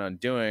of plan on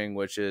doing,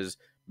 which is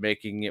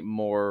making it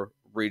more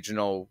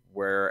regional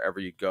wherever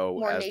you go.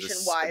 More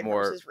nationwide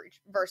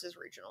versus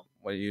regional.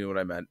 Well, you know what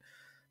I meant.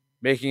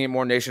 Making it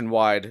more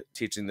nationwide,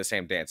 teaching the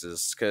same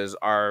dances, because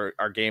our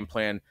game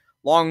plan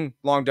long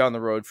down the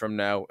road from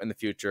now in the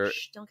future.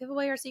 Shh, don't give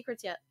away our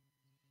secrets yet.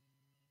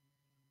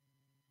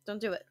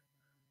 Don't do it.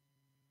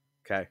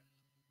 Okay.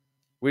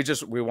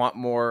 We want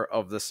more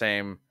of the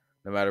same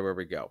no matter where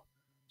we go.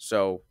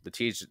 So the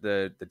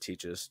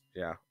teaches.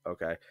 Yeah.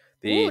 Okay.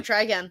 Ooh,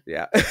 try again.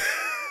 Yeah.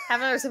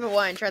 Have another sip of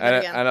wine. Try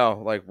that again. I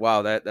know. Like,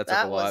 wow, that took a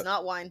lot. That was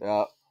not wine.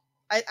 Well,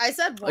 I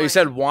said wine. Oh, you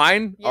said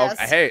wine? Yes.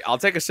 Oh, hey, I'll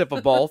take a sip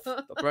of both.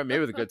 Maybe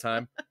with a good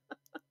time.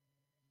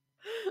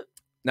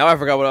 Now I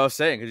forgot what I was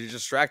saying because you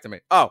distracted me.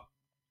 Oh,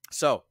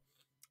 so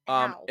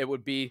it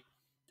would be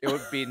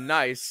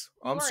nice.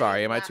 I'm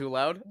sorry. Am I too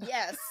loud?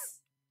 Yes.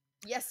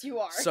 Yes, you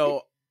are.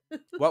 So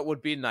what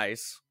would be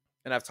nice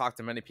and I've talked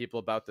to many people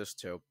about this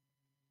too.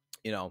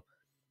 You know,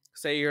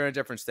 say you're in a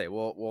different state.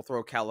 We'll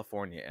throw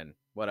California in,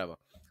 whatever.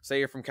 Say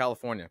you're from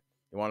California.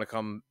 You want to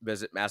come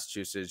visit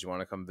Massachusetts. You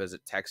want to come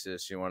visit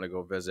Texas. You want to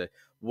go visit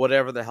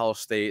whatever the hell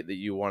state that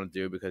you want to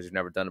do because you've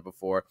never done it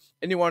before,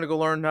 and you want to go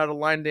learn how to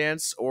line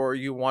dance, or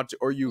you want to,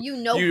 or you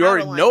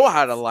already know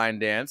how to line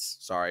dance.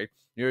 Sorry,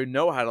 you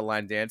know how to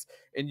line dance,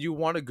 and you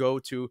want to go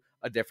to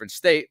a different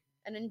state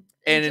and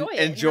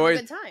enjoy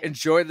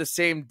the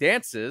same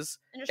dances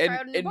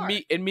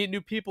and meet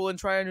new people and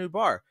try a new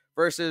bar.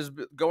 Versus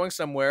going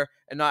somewhere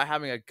and not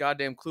having a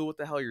goddamn clue what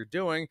the hell you're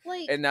doing,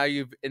 and now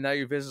you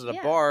visit a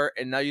bar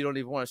and now you don't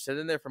even want to sit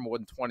in there for more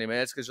than 20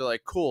 minutes because you're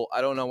like, cool,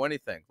 I don't know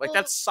anything. Like,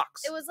 that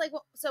sucks. It was like,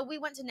 so we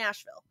went to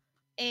Nashville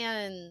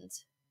and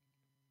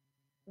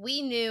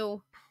we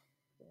knew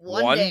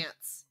one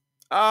dance.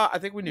 I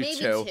think we knew maybe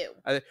two.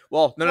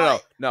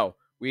 No.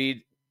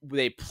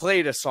 They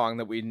played a song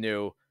that we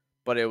knew.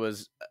 But it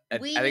was, I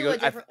think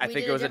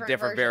it was a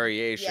different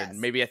variation. Yes.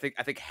 Maybe I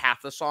think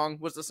half the song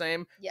was the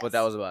same, but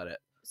that was about it.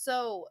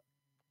 So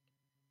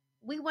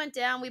we went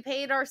down. We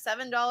paid our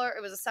 $7.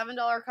 It was a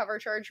 $7 cover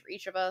charge for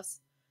each of us,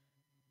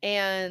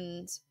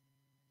 and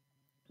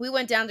we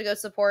went down to go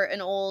support an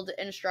old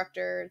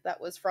instructor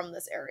that was from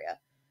this area.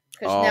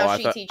 Oh, now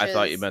she teaches. I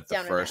thought you meant the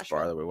first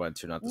bar that we went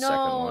to, not the second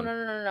one. No.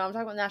 I'm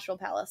talking about Nashville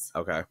Palace.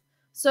 Okay.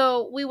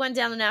 So we went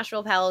down to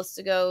Nashville Palace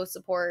to go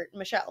support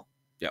Michelle.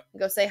 Yep.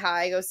 Go say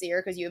hi, go see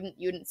her, because you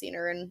hadn't seen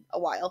her in a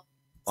while.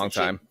 Long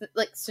time.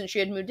 Since she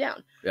had moved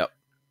down. Yep.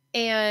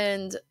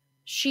 And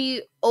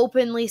she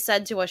openly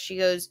said to us, she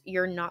goes,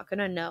 "You're not going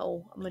to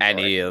know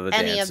any of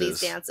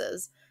these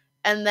dances."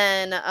 And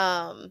then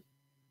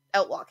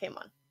Outlaw came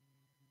on.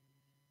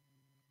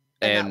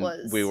 And that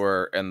was we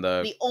were in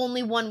the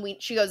only one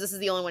she goes, "This is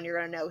the only one you're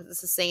going to know, because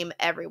it's the same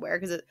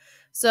everywhere."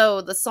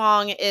 So the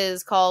song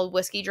is called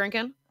Whiskey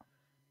Drinkin'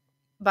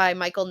 by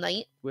Michael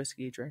Knight.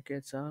 Whiskey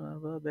drinking son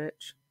of a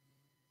bitch.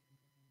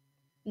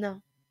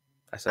 No.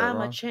 I said I'm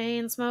a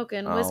chain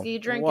smoking, whiskey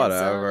drinking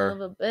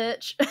son of a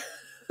bitch.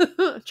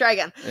 Try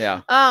again.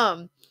 Yeah.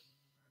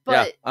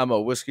 But I'm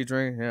a whiskey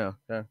drink. Yeah.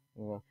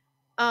 Well.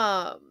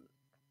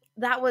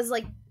 That was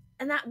like,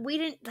 and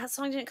that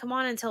song didn't come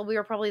on until we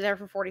were probably there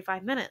for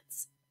 45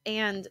 minutes.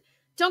 And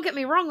don't get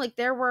me wrong, like,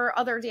 there were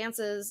other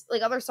dances,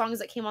 like other songs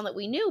that came on that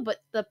we knew,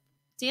 but the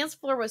dance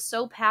floor was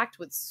so packed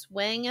with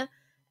swing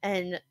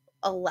and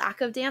a lack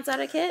of dance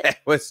etiquette that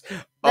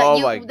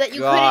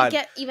you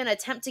couldn't even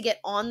attempt to get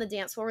on the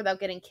dance floor without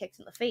getting kicked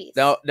in the face.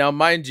 Now,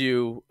 mind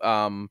you,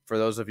 for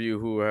those of you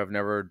who have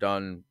never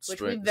done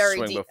swing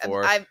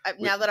before,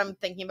 now that I'm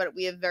thinking about it,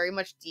 we have very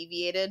much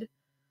deviated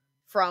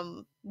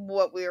from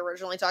what we were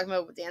originally talking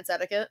about with dance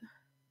etiquette.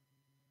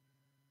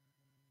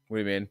 What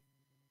do you mean?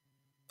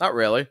 Not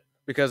really,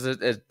 because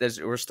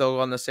we're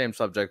still on the same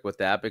subject with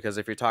that. Because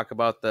if you talk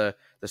about the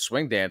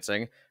swing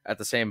dancing at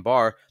the same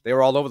bar, they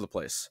were all over the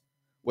place.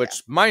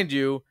 Which, mind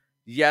you,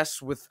 yes,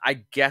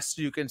 I guess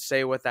you can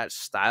say with that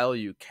style,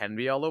 you can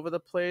be all over the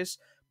place,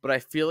 but I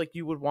feel like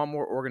you would want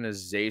more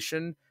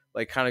organization,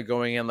 like kind of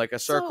going in like a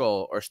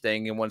circle or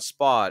staying in one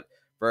spot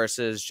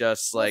versus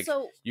just like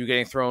you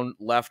getting thrown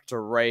left to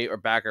right or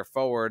back or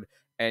forward,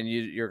 and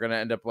you're going to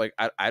end up like,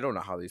 I don't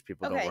know how these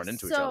people don't run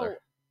into each other.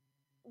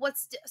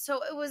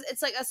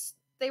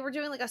 They were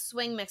doing like a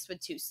swing mixed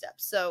with two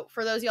steps. So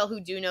for those of y'all who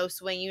do know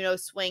swing,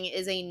 swing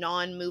is a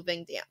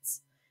non-moving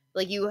dance.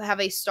 Like, you have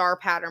a star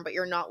pattern, but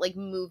you're not, like,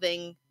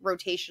 moving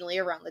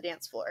rotationally around the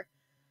dance floor.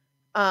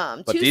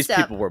 But these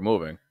people were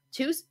moving.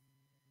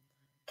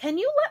 Can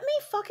you let me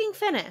fucking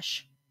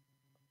finish?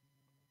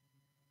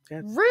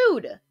 Yeah.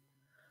 Rude.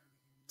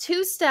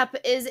 Two-step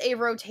is a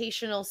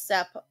rotational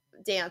step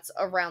dance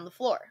around the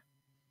floor.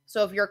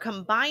 So if you're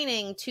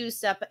combining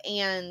two-step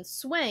and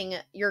swing,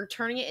 you're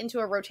turning it into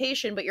a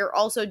rotation, but you're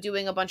also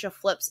doing a bunch of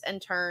flips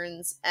and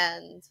turns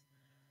and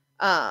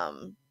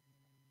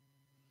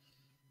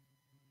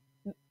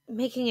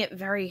making it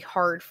very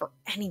hard for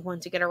anyone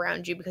to get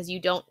around you because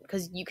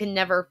you can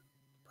never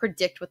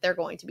predict what they're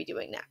going to be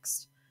doing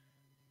next.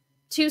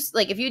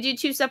 If you do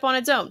two-step on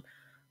its own,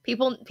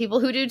 people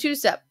who do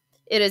two-step,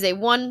 it is a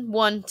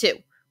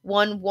 1-1-2,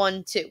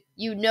 1-1-2.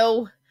 You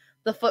know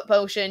the foot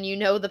motion, you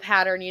know the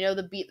pattern, you know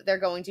the beat that they're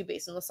going to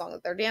based on the song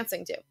that they're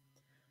dancing to.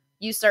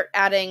 You start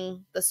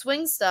adding the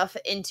swing stuff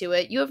into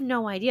it, you have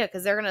no idea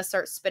because they're going to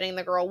start spinning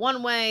the girl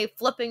one way,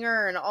 flipping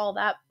her, and all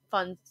that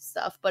fun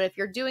stuff. But if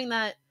you're doing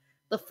that,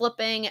 the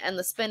flipping and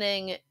the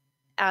spinning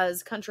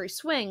as country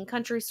swing,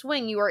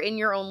 you are in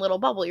your own little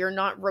bubble. You're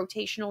not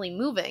rotationally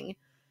moving.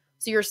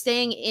 So you're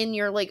staying in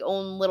your like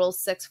own little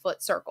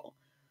 6-foot circle.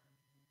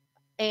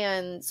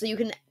 And so you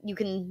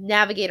can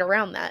navigate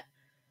around that.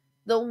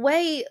 The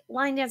way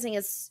line dancing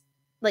is,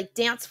 like,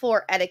 dance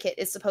floor etiquette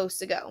is supposed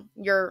to go.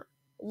 Your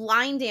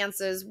line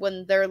dances,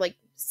 when they're like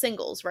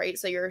singles, right?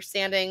 So you're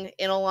standing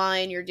in a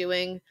line, you're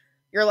doing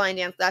your line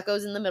dance, that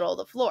goes in the middle of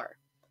the floor.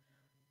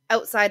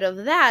 Outside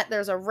of that,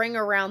 there's a ring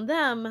around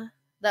them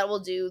that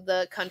will do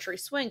the country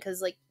swing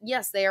because, like,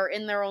 yes, they are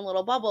in their own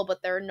little bubble,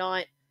 but they're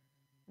not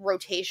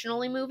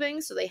rotationally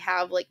moving, so they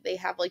have like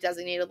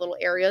designated little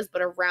areas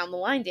but around the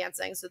line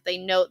dancing, so that they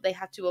know they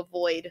have to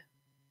avoid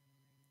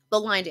the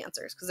line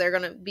dancers because they're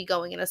going to be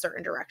going in a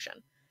certain direction.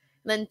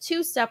 And then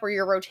two-step, where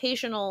your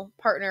rotational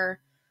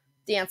partner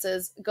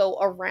dances go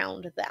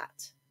around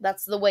that.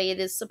 That's the way it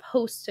is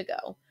supposed to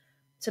go,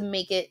 to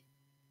make it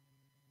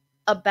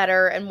a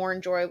better and more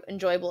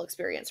enjoyable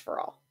experience for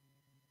all.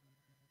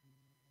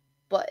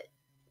 But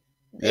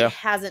it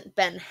hasn't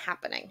been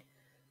happening.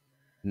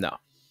 No,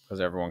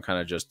 because everyone kind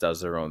of just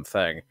does their own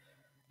thing.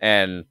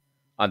 And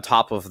on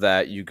top of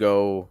that, you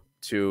go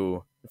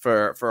to,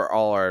 for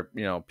all our,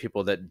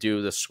 people that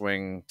do the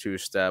swing,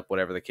 two-step,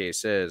 whatever the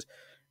case is,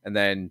 and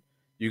then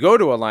you go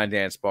to a line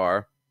dance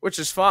bar, which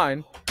is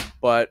fine,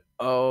 but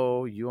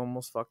you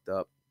almost fucked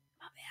up.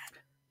 My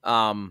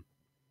bad.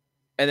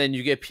 And then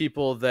you get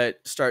people that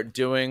start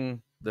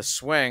doing the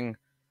swing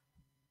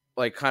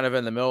like kind of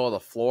in the middle of the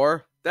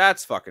floor.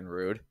 That's fucking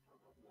rude.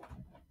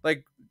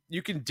 Like,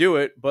 you can do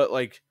it, but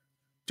like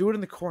do it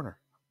in the corner,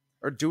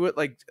 or do it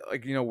like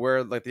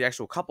where like the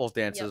actual couples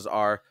dances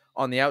are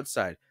on the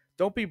outside.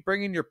 Don't be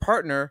bringing your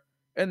partner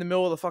in the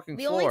middle of the fucking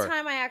floor. The only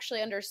time I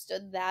actually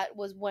understood that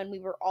was when we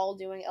were all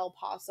doing El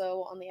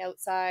Paso on the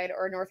outside,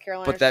 or North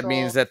Carolina. But that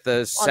means that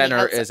the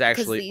center is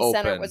actually open.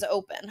 The center was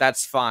open.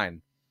 That's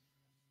fine.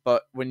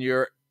 But when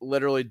you're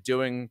literally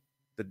doing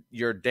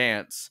your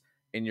dance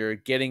and you're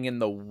getting in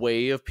the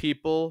way of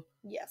people,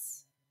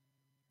 yes,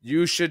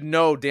 you should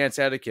know dance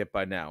etiquette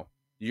by now.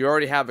 You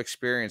already have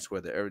experience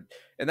with it,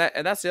 and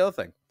that's the other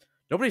thing.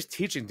 Nobody's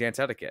teaching dance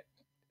etiquette.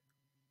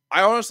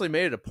 I honestly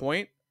made it a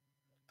point,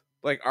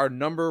 like our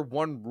number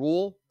one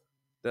rule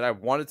that I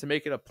wanted to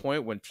make it a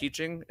point when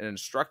teaching and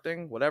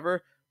instructing,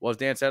 whatever, was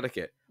dance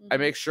etiquette. Mm-hmm. I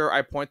make sure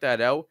I point that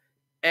out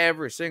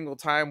every single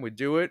time we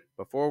do it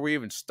before we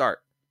even start.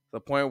 The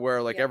point where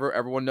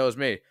everyone knows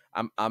me.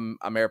 I'm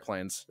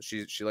airplanes.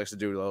 She likes to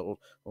do little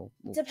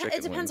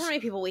it depends how many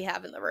people we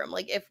have in the room.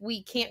 Like, if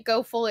we can't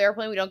go full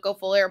airplane, we don't go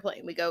full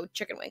airplane. We go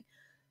chicken wing.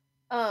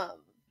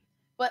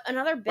 But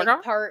another big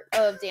part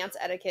of dance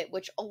etiquette,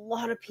 which a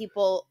lot of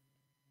people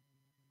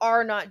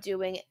are not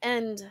doing,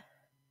 and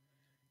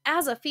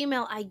as a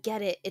female, I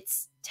get it.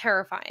 It's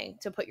terrifying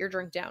to put your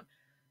drink down.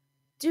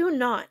 Do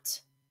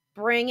not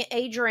bring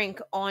a drink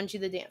onto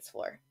the dance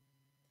floor.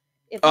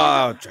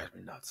 Drive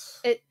me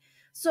nuts.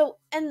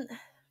 And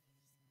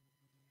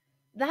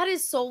that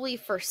is solely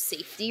for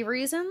safety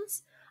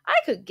reasons. I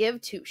could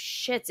give two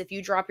shits if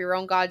you drop your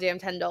own goddamn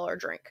 $10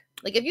 drink.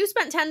 Like, if you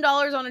spent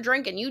 $10 on a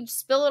drink and you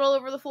spill it all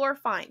over the floor,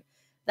 fine.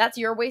 That's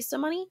your waste of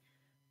money.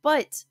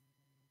 But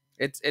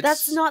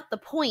that's not the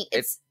point.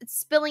 It's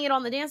spilling it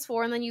on the dance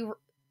floor, and then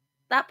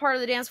that part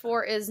of the dance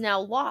floor is now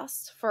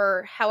lost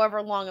for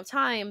however long of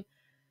time,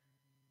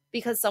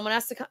 because someone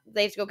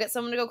they have to go get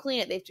someone to go clean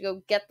it. They have to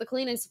go get the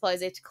cleaning supplies.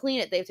 They have to clean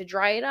it. They have to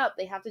dry it up.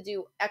 They have to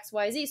do X,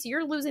 Y, Z. So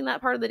you're losing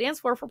that part of the dance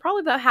floor for probably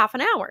about half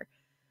an hour.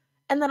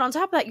 And then on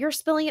top of that, you're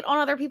spilling it on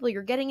other people.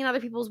 You're getting in other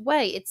people's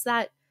way. It's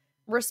that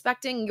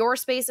respecting your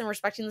space and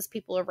respecting the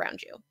people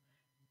around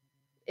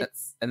you.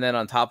 And then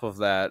on top of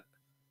that,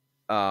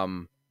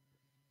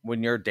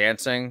 when you're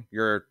dancing,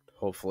 you're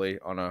hopefully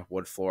on a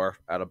wood floor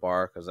at a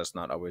bar, because that's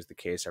not always the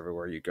case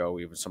everywhere you go.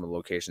 Even some of the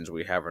locations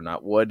we have are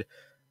not wood.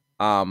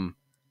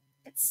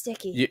 It's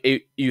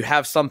sticky. You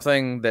have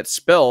something that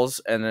spills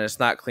and then it's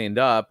not cleaned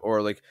up,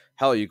 or like,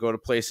 hell, you go to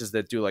places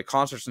that do like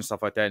concerts and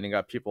stuff like that, and you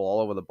got people all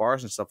over the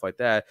bars and stuff like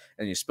that,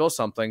 and you spill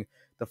something,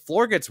 the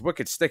floor gets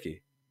wicked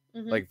sticky,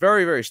 like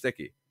very, very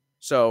sticky.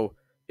 So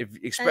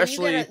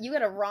especially you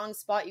get a wrong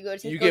spot, you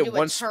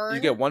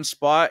get one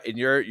spot and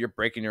you're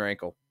breaking your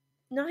ankle.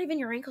 Not even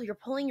your ankle, you're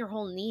pulling your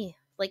whole knee.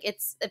 Like,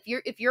 it's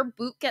if your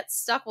boot gets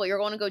stuck while you're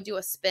going to go do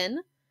a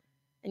spin,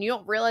 and you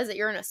don't realize that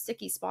you're in a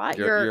sticky spot,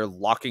 you're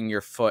locking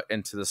your foot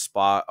into the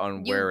spot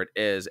on where it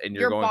is, and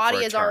your body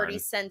is already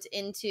sent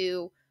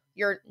into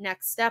your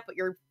next step, but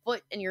your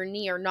foot and your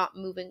knee are not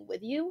moving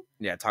with you.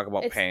 Yeah, talk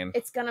about pain.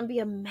 It's gonna be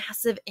a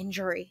massive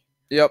injury.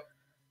 Yep.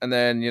 And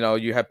then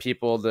you have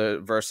people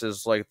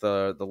versus like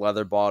the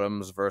leather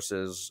bottoms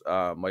versus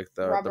like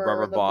the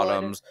rubber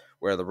bottoms,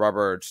 where the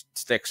rubber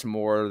sticks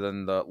more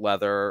than the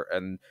leather,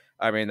 and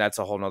I mean that's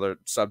a whole nother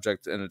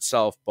subject in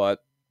itself,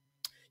 but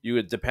you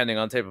would, depending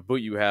on the type of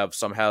boot you have,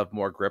 some have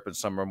more grip and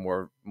some are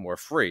more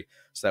free.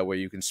 So that way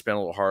you can spin a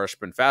little harder,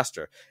 spin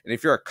faster. And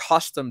if you're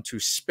accustomed to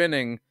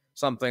spinning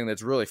something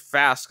that's really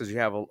fast because you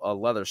have a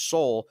leather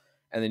sole,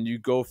 and then you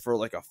go for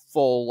like a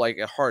full, like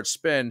a hard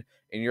spin,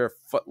 and your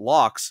foot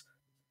locks,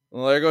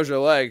 well, there goes your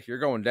leg. You're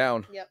going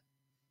down. Yep.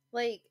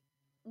 Like,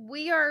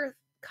 we are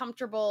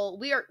comfortable.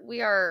 We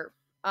are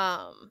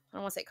I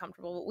don't want to say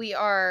comfortable, but we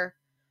are,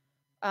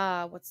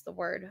 what's the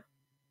word?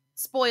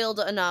 Spoiled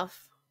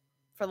enough,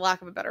 for the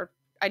lack of a better,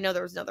 I know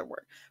there was another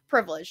word,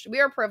 privileged. We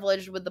are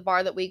privileged with the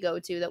bar that we go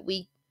to, that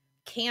we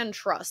can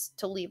trust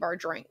to leave our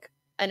drink,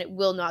 and it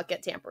will not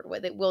get tampered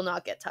with. It will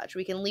not get touched.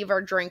 We can leave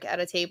our drink at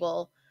a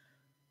table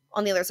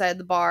on the other side of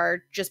the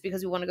bar just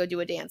because we want to go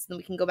do a dance, and then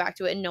we can go back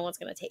to it, and no one's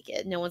going to take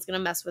it. No one's going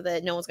to mess with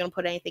it. No one's going to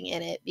put anything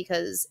in it,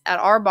 because at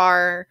our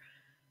bar,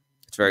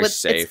 It's very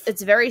safe.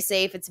 It's very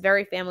safe. It's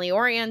very family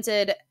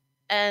oriented,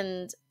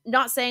 and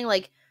not saying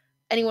like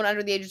anyone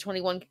under the age of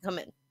 21 can come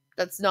in.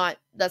 That's not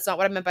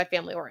what I meant by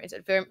family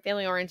oriented.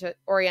 Family oriented.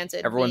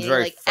 Everyone's meaning,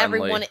 very like friendly.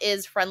 everyone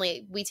is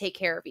friendly. We take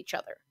care of each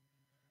other.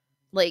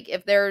 Like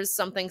if there's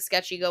something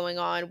sketchy going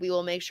on, we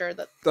will make sure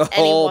that the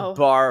whole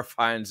bar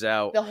finds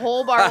out. The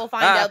whole bar will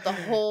find out. The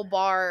whole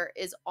bar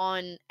is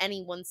on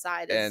anyone's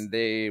side. And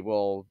they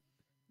will.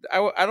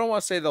 I don't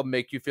want to say they'll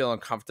make you feel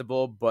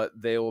uncomfortable, but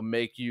they will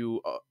make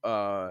you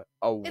aware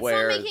it's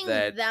not making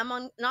that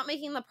not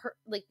making the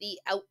the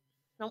out.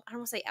 No, I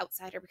don't want to say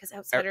outsider because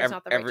outsider is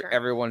not the right term.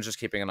 Everyone's just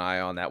keeping an eye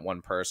on that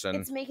one person.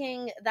 It's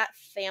making that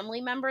family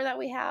member that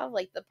we have,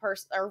 like the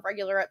person, our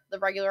regular at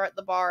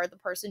the bar, the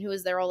person who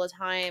is there all the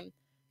time,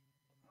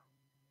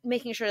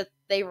 making sure that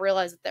they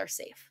realize that they're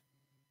safe.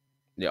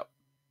 Yep.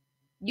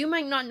 You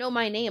might not know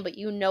my name, but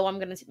you know I'm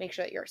going to make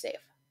sure that you're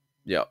safe.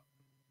 Yep.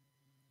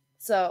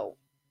 So,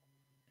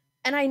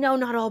 and I know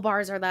not all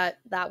bars are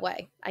that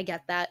way. I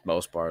get that.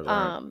 Most bars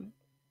aren't.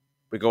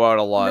 We go out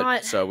a lot,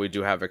 not, so we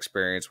do have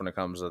experience when it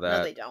comes to that.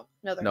 No, they don't.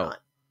 No, they're not.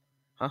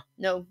 Huh?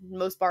 No,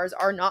 most bars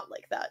are not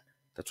like that.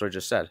 That's what I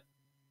just said.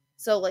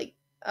 So, like,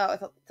 oh, I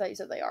thought you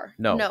said they are.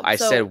 No, I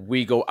said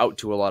we go out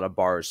to a lot of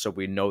bars, so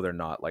we know they're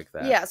not like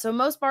that. Yeah, so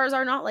most bars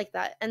are not like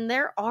that. And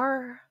there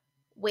are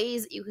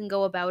ways that you can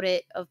go about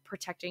it of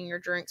protecting your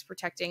drinks,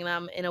 protecting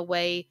them in a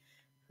way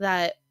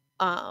that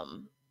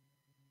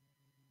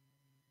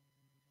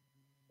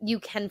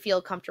you can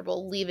feel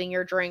comfortable leaving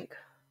your drink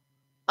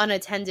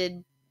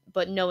unattended,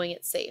 but knowing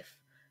it's safe.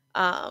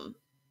 I'm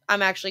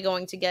actually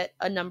going to get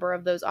a number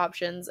of those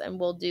options, and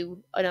we'll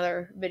do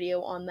another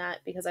video on that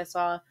because I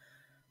saw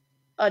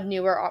a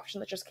newer option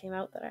that just came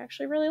out that I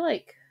actually really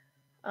like.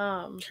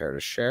 Care to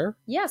share?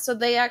 Yeah, so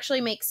they actually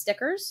make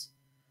stickers.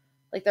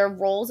 Like they're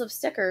rolls of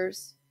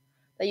stickers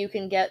that you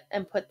can get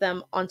and put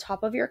them on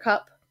top of your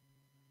cup,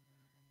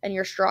 and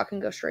your straw can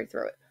go straight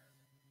through it.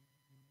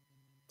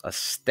 A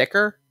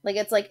sticker? Like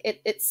it's like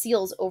it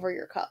seals over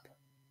your cup.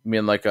 You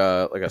mean like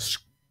a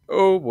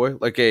oh boy,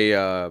 like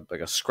a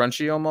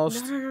scrunchie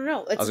almost?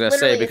 No. It's I was gonna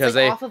say because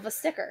it's off of a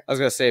sticker. I was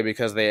gonna say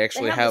because they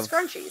actually have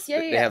scrunchies. Yeah,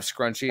 They have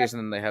scrunchies,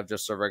 and then they have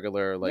just a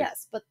regular like.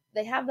 Yes, but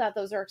they have that.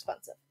 Those are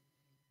expensive.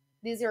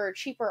 These are a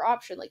cheaper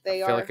option. Like I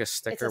feel like a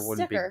sticker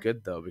wouldn't be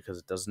good though because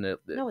it doesn't.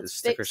 The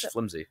sticker's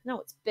flimsy.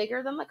 No, it's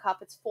bigger than the cup.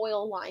 It's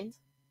foil lined.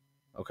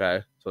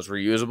 Okay, so it's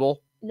reusable.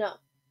 No.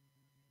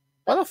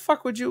 Why the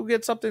fuck would you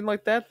get something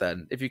like that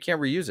then if you can't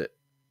reuse it?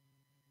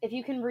 If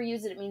you can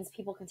reuse it, it means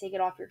people can take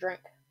it off your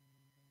drink.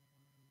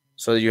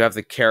 So you have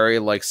to carry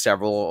like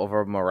several of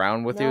them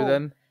around with you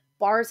then?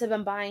 Bars have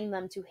been buying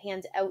them to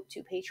hand out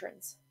to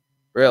patrons.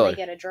 Really? When they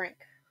get a drink.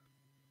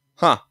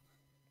 Huh.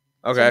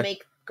 Okay. To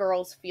make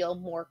girls feel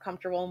more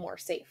comfortable, more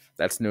safe.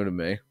 That's new to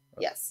me.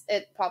 Yes,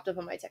 it popped up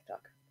on my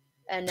TikTok.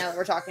 And now that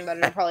we're talking about it,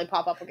 it'll probably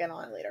pop up again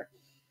on it later.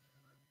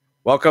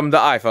 Welcome to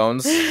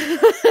iPhones.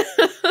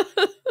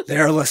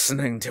 They're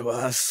listening to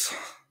us.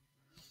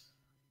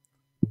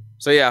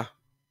 So yeah.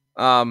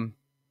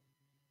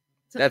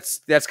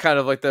 That's kind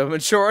of like the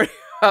majority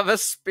of a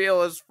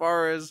spiel as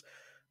far as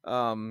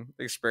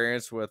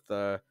experience with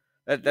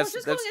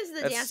just going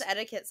into the dance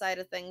etiquette side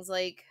of things,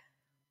 like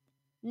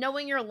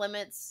knowing your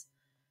limits,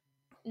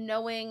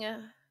 knowing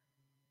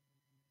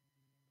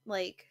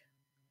like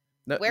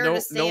where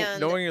to stand,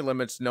 knowing your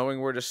limits,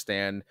 knowing where to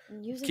stand,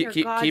 using your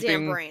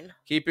goddamn brain.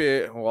 Keep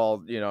it.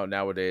 Well,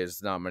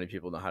 nowadays not many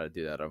people know how to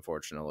do that,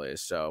 unfortunately.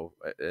 So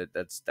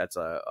that's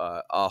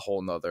a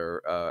whole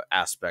nother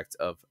aspect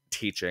of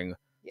teaching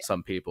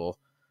some people,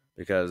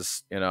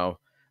 because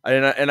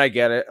I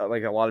get it.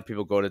 Like a lot of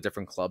people go to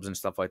different clubs and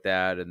stuff like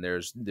that, and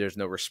there's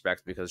no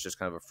respect because it's just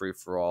kind of a free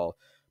for all.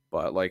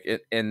 But like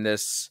in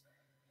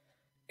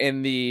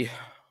the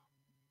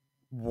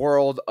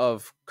world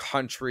of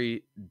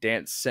country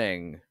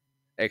dancing,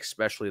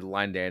 especially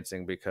line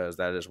dancing, because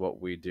that is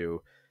what we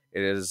do.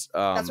 It is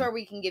that's where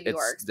we can give you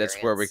our experience.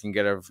 That's where we can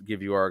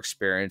give you our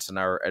experience and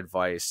our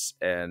advice,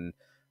 and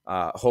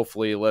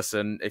hopefully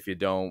listen. If you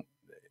don't,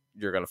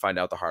 you're gonna find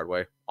out the hard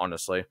way,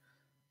 honestly.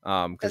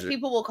 Because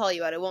people will call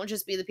you out. It won't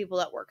just be the people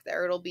that work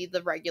there. It'll be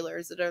the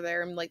regulars that are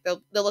there, and like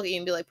they'll look at you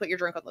and be like, "Put your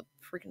drink on the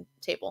freaking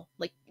table.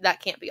 Like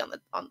that can't be on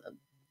the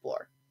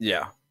floor."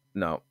 Yeah,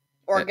 no.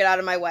 Or get out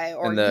of my way,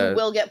 or you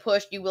will get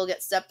pushed, you will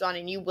get stepped on,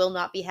 and you will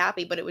not be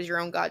happy, but it was your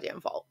own goddamn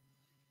fault.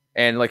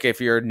 And like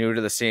if you're new to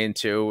the scene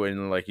too,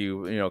 and like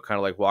you kind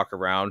of like walk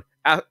around,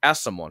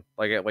 ask someone,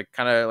 like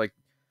kind of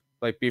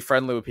like be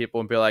friendly with people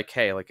and be like,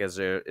 hey, like is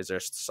there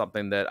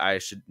something that I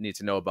should need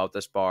to know about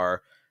this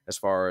bar, as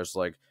far as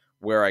like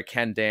where I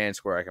can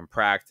dance, where I can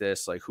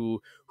practice, like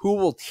who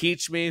will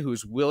teach me,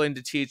 who's willing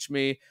to teach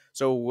me.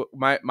 So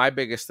my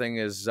biggest thing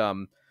is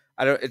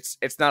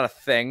it's not a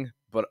thing,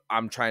 but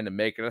I'm trying to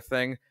make it a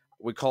thing.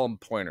 We call them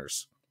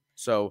pointers.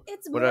 So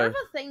it's more of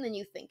a thing than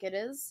you think it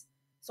is.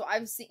 So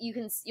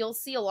you'll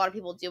see a lot of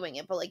people doing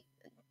it, but like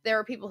there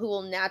are people who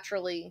will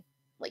naturally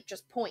like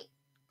just point.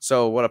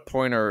 So what a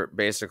pointer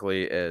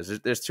basically is,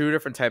 there's two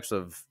different types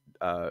of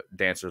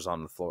dancers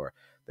on the floor.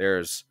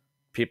 There's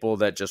people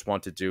that just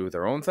want to do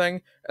their own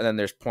thing, and then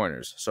there's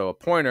pointers. So a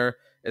pointer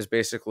is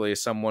basically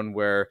someone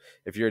where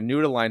if you're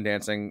new to line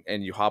dancing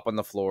and you hop on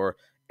the floor,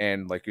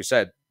 and like you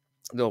said,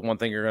 the one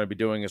thing you're going to be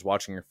doing is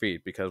watching your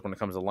feet, because when it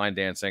comes to line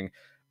dancing,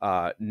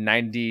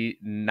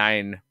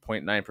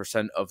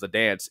 99.9% of the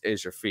dance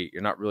is your feet.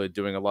 You're not really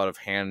doing a lot of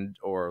hand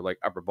or like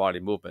upper body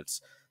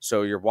movements.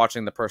 So you're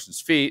watching the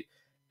person's feet,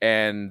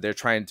 and you're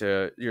trying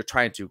to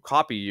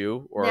copy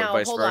you, or Now,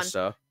 vice hold on.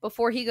 versa.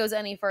 Before he goes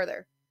any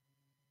further,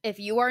 if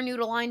you are new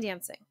to line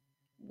dancing,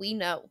 we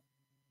know.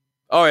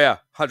 Oh yeah,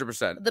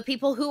 100%. The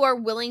people who are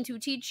willing to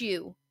teach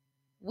you,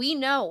 we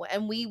know,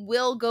 and we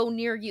will go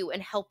near you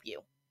and help you.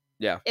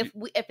 Yeah.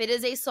 If it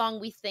is a song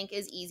we think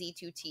is easy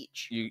to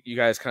teach. You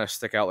guys kind of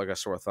stick out like a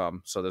sore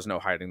thumb, so there's no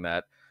hiding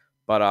that.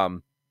 But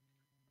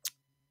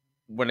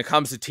when it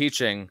comes to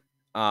teaching,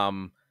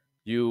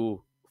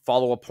 you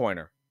follow a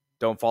pointer.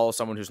 Don't follow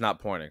someone who's not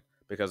pointing,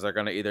 because they're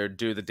going to either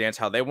do the dance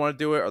how they want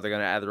to do it, or they're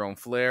going to add their own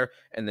flair,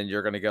 and then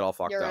you're going to get all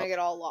fucked up. You're going to get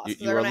all lost.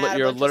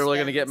 You're literally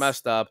going to get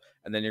messed up,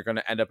 and then you're going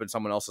to end up in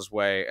someone else's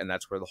way, and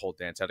that's where the whole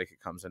dance etiquette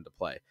comes into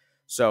play.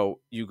 So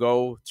you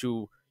go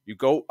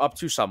up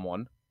to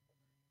someone,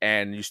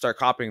 and you start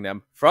copying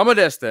them from a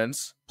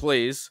distance,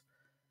 please,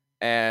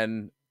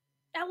 and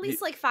at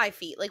least like 5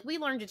 feet. Like we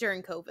learned it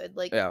during COVID.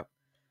 Like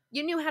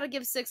you knew how to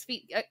give 6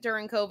 feet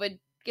during COVID.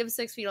 Give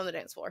 6 feet on the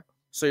dance floor.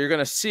 So you're going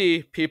to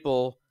see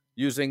people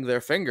using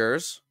their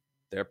fingers,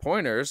 their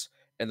pointers,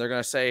 and they're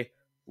going to say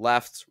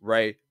left,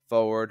 right,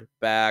 forward,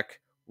 back,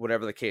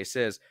 whatever the case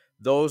is.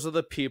 Those are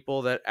the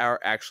people that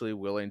are actually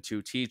willing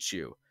to teach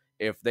you.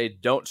 If they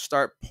don't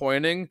start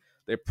pointing,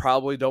 they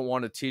probably don't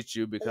want to teach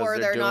you, because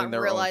they're doing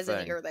their own thing.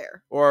 That you're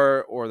there.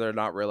 Or they're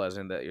not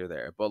realizing that you're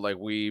there. But like,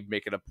 we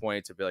make it a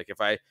point to be like,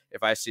 if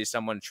I see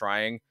someone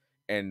trying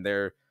and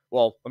let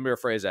me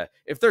rephrase that.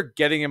 If they're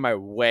getting in my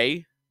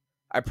way,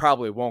 I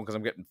probably won't,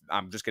 because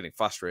I'm just getting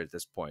frustrated at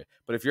this point.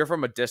 But if you're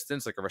from a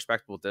distance, like a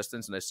respectable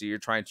distance, and I see you're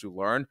trying to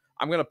learn,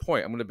 I'm gonna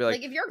point. I'm gonna be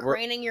like, if you're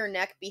craning your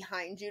neck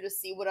behind you to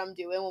see what I'm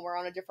doing when we're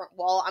on a different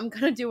wall, I'm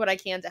gonna do what I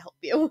can to help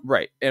you.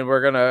 Right, and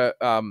we're gonna.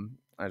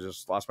 I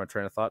just lost my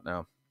train of thought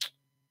now.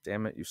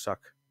 Damn it, you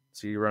suck.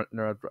 So you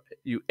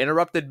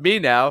interrupted me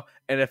now,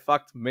 and it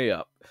fucked me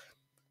up.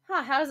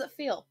 Huh? How does it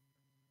feel?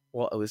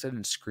 Well, at least I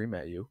didn't scream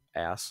at you,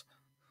 ass.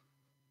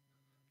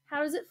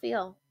 How does it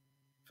feel?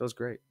 Feels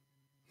great.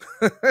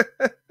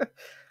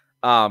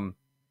 But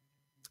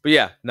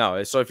yeah,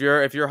 no. So if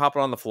you're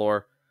hopping on the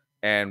floor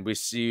and we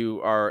see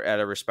you are at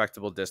a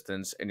respectable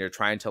distance and you're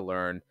trying to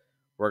learn,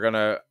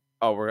 that's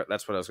what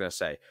I was gonna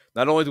say.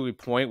 Not only do we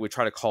point, we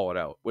try to call it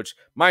out. Which,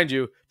 mind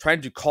you,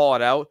 trying to call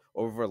it out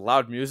over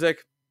loud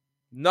music,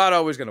 not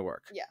always gonna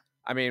work. Yeah.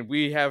 I mean,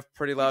 we have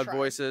pretty loud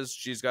voices.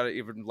 She's got an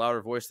even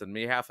louder voice than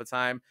me half the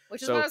time.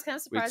 Which is why I was kind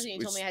of surprised when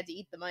you told me I had to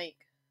eat the mic.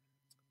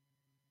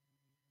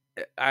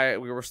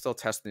 We were still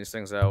testing these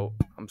things out.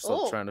 I'm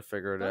still trying to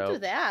figure it out. Don't do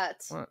that.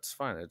 Well, it's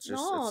fine. It's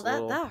just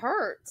that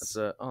hurts.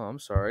 I'm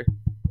sorry.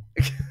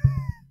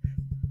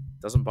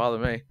 Doesn't bother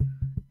me.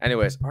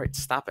 Anyways, all right,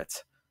 stop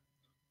it.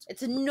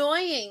 It's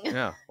annoying.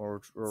 Yeah,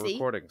 we're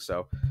recording,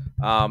 so.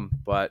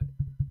 But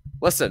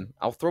listen,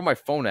 I'll throw my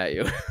phone at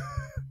you.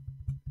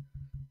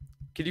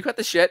 Can you cut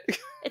the shit?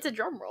 It's a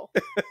drum roll.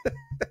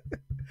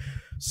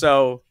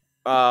 So,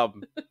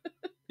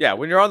 yeah,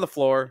 when you're on the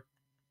floor,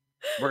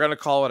 we're gonna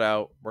call it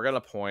out. We're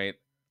gonna point.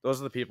 Those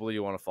are the people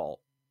you want to follow.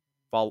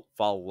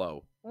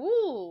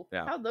 Ooh,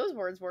 yeah. How'd those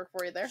words work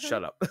for you there?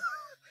 Shut up.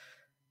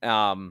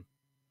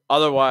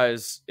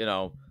 Otherwise,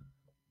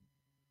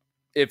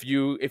 if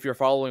you're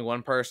following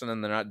one person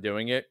and they're not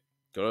doing it,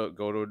 go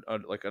to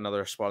like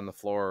another spot on the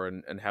floor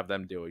and have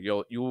them do it.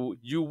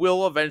 You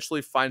will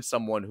eventually find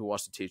someone who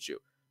wants to teach you.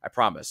 I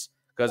promise.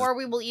 Or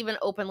we will even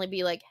openly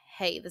be like,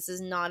 "Hey, this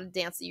is not a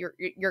dance that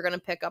you're gonna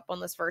pick up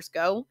on this first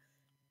go."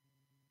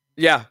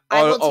 Yeah,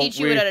 I will teach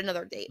you it at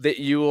another date. That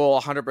you will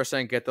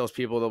 100% get those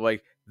people that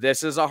like,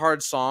 this is a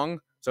hard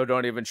song, so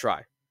don't even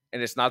try.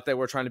 And it's not that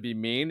we're trying to be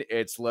mean.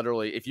 It's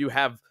literally, if you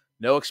have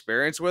no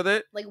experience with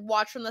it, like,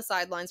 watch from the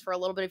sidelines for a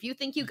little bit. If you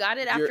think you got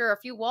it after a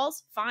few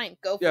walls, fine,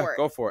 go for it.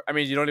 Go for it. I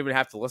mean, you don't even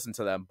have to listen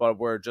to them, but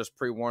we're just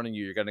pre-warning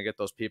you. You're going to get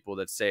those people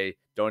that say,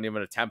 don't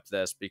even attempt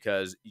this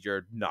because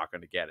you're not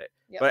going to get it.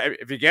 Yep. But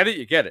if you get it,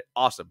 you get it.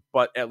 Awesome.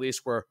 But at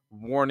least we're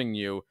warning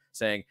you,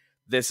 saying,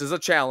 this is a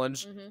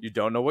challenge. Mm-hmm. You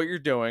don't know what you're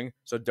doing,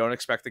 so don't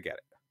expect to get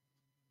it.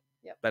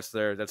 Yep. That's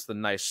the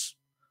nice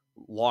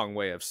long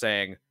way of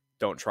saying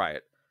don't try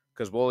it.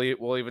 Because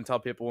we'll even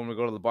tell people when we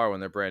go to the bar when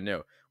they're brand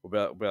new.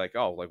 We'll be like,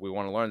 oh, like, we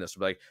want to learn this.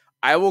 We'll be like,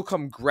 I will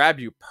come grab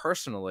you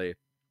personally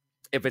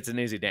if it's an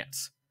easy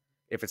dance.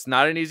 If it's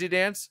not an easy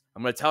dance,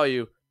 I'm going to tell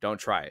you, don't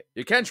try it.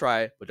 You can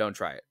try it, but don't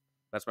try it.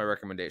 That's my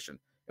recommendation.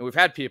 And we've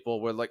had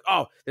people where like,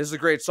 oh, this is a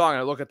great song. And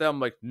I look at them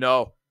like,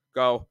 no,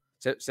 go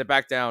sit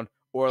back down.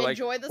 Or like,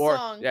 enjoy the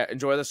song. Yeah,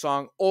 enjoy the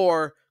song.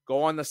 Or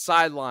go on the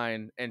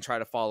sideline and try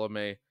to follow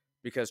me,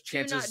 because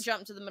chances. Do not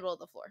jump to the middle of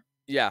the floor.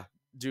 Yeah,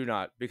 do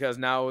not. Because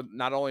now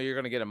not only you're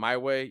going to get in my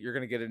way, you're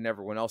going to get in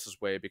everyone else's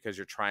way because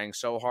you're trying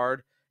so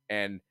hard.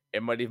 And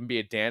it might even be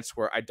a dance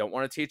where I don't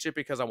want to teach it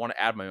because I want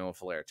to add my own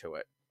flair to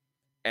it.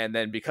 And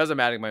then because I'm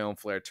adding my own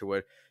flair to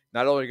it,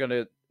 not only going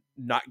to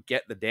not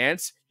get the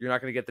dance, you're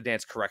not going to get the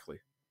dance correctly.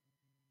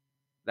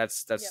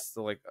 That's that's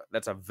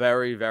a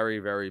very, very,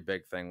 very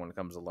big thing when it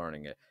comes to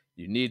learning it.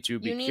 You need to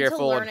be careful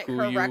to learn on it who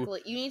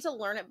correctly. You need to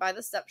learn it by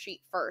the step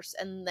sheet first,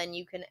 and then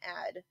you can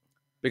add.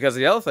 Because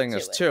the other thing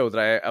is too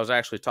that I was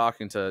actually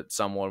talking to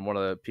someone, one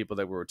of the people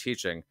that we were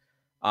teaching.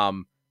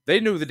 They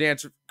knew the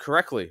dance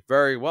correctly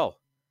very well,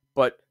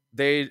 but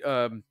they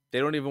don't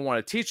even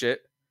want to teach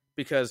it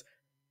because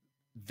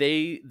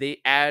they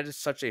add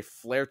such a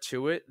flair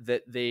to it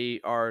that they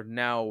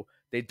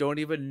don't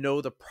even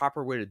know the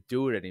proper way to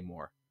do it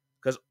anymore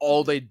because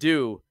all they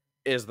do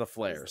is the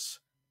flares.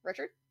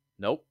 Richard?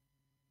 Nope.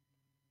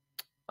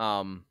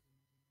 Oh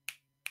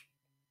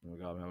my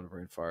god, I'm having a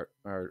brain fart.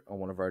 On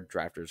one of our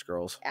drafters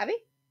girls. Abby?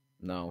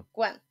 No.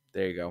 Gwen.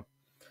 There you go.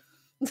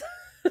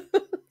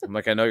 I'm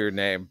like, I know your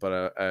name,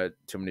 but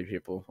too many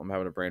people. I'm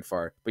having a brain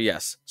fart. But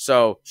yes,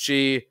 so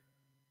she,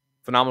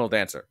 phenomenal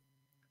dancer.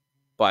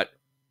 But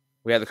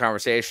we had the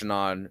conversation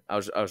on. I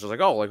was just like,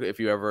 oh, like if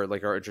you ever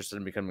like are interested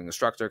in becoming an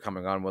instructor,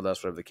 coming on with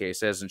us, whatever the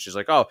case is. And she's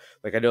like, oh,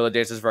 like I know the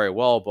dances very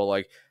well, but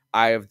like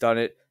I have done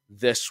it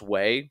this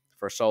way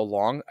for so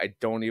long, I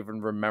don't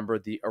even remember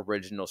the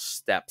original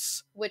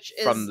steps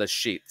from the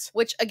sheets.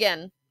 Which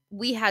again,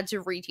 we had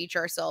to reteach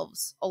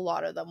ourselves a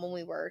lot of them when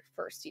we were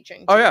first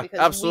teaching. Oh yeah,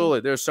 absolutely.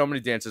 There's so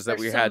many dances that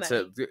we had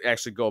to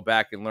actually go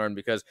back and learn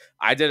because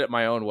I did it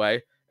my own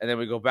way, and then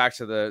we go back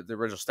to the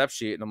original step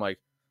sheet, and I'm like,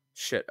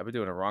 shit, I've been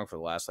doing it wrong for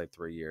the last like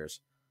 3 years.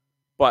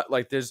 But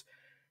like, there's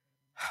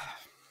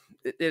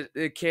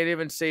it can't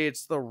even say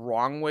it's the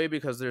wrong way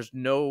because there's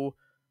no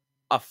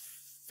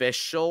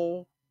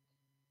official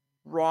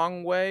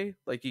wrong way.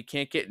 Like you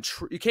can't get in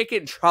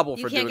trouble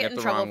for doing it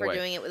the wrong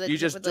way. You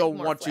just don't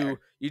want to.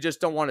 You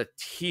just don't want to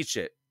teach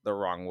it the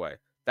wrong way.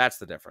 That's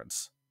the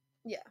difference.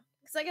 Yeah,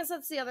 because I guess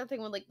that's the other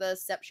thing with like the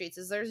step sheets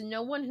is there's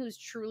no one who's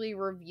truly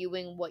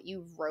reviewing what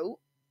you wrote.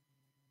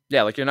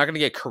 Yeah, like you're not going to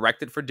get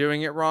corrected for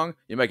doing it wrong.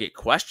 You might get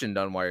questioned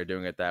on why you're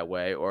doing it that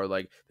way, or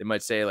like they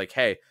might say like,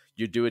 "Hey,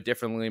 you do it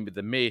differently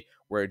than me.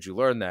 Where did you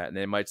learn that?" And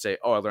they might say,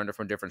 "Oh, I learned it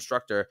from a different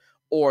instructor,"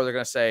 or they're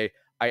going to say,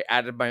 I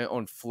added my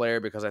own flair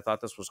because I thought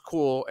this was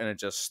cool and it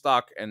just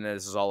stuck and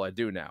this is all I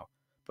do now.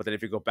 But then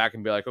if you go back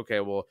and be like,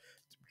 okay, well,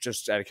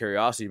 just out of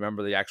curiosity,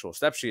 remember the actual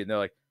step sheet? And they're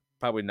like,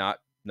 probably not.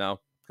 No,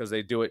 because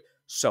they do it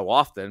so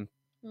often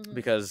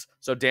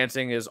so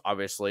dancing is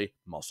obviously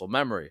muscle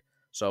memory.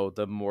 So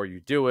the more you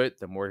do it,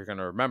 the more you're going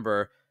to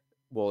remember.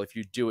 Well, if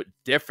you do it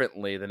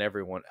differently than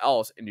everyone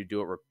else and you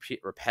do it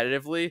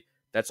repetitively,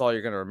 that's all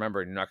you're going to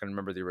remember. And you're not going to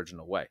remember the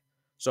original way.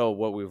 So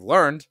what we've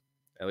learned,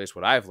 at least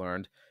what I've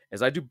learned,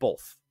 is I do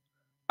both.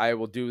 I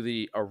will do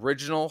the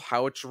original,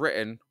 how it's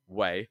written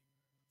way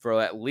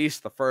for at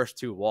least the first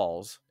 2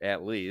 walls,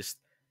 at least.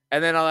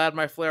 And then I'll add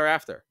my flair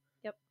after.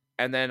 Yep.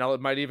 And then I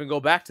might even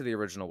go back to the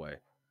original way.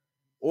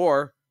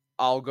 Or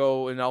I'll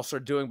go and I'll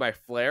start doing my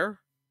flair,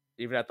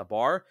 even at the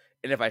bar.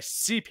 And if I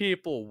see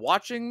people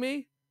watching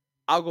me,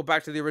 I'll go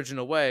back to the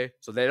original way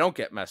so they don't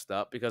get messed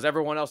up because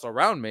everyone else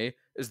around me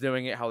is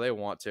doing it how they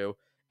want to.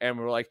 And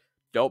we're like,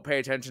 don't pay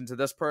attention to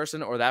this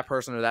person or that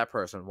person or that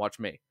person. Watch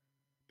me.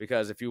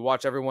 Because if you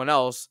watch everyone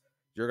else,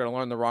 you're going to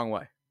learn the wrong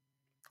way.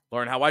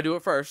 Learn how I do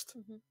it first.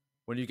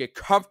 When you get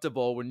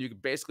comfortable, when you can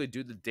basically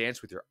do the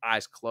dance with your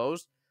eyes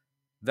closed,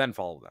 then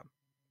follow them.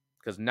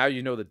 Because now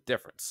you know the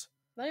difference.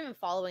 Not even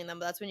following them,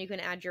 but that's when you can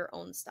add your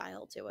own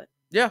style to it.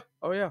 Yeah.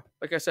 Oh, yeah.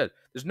 Like I said,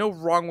 there's no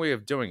wrong way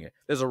of doing it.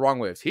 There's a wrong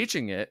way of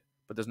teaching it,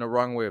 but there's no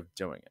wrong way of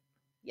doing it.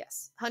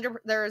 Yes.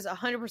 There is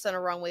 100% a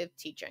wrong way of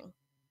teaching.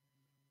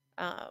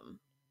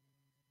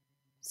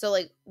 So,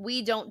 like,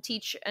 we don't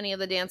teach any of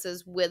the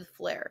dances with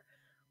flair.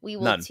 We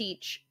will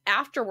teach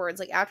afterwards,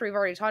 like, after we've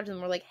already taught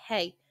them, we're like,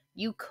 hey,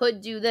 you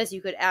could do this.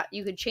 You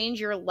could change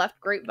your left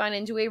grapevine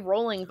into a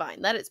rolling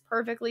vine. That is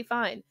perfectly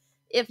fine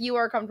if you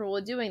are comfortable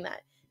with doing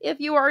that. If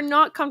you are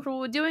not comfortable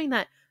with doing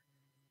that,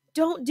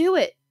 don't do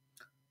it.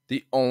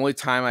 The only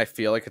time I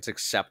feel like it's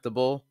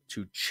acceptable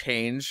to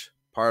change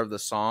part of the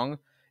song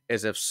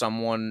is if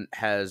someone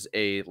has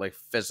a, like,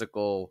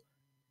 physical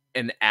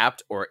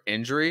inapt or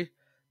injury.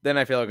 Then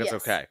I feel like it's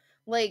okay.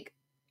 Like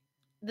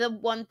the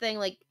one thing,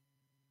 like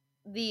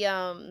the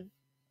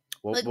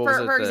what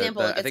for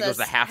example, I think it was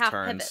the half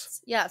turns.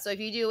 Pivots. Yeah, so if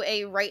you do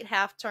a right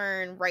half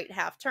turn,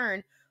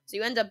 so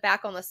you end up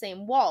back on the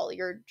same wall.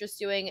 You're just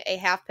doing a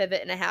half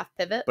pivot and a half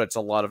pivot. But it's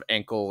a lot of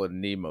ankle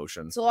and knee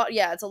motion. It's a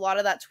lot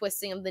of that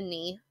twisting of the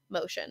knee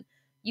motion.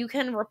 You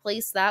can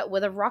replace that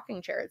with a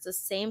rocking chair. It's the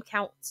same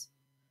count.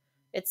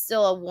 It's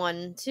still a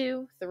 1,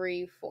 2,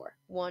 3, 4.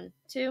 1,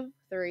 2,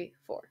 3,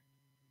 4.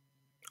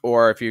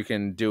 Or if you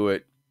can do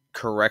it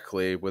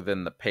correctly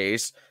within the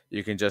pace,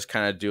 you can just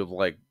kind of do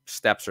like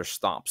steps or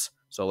stomps.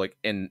 So like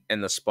in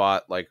the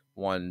spot, like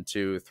 1,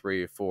 2,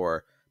 3,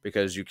 4,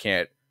 because you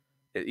can't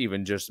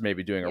even just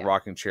maybe doing a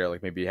rocking chair,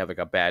 like maybe you have like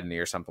a bad knee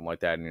or something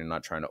like that and you're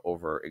not trying to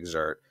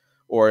overexert.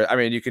 Or, I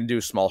mean, you can do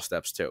small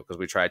steps too, because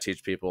we try to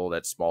teach people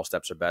that small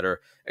steps are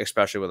better,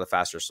 especially with a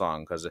faster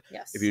song. Because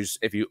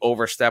if you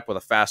overstep with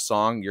a fast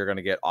song, you're going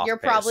to get off. You're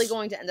probably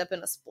going to end up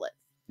in a split.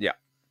 Yeah.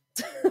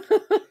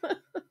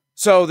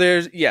 So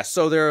there's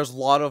a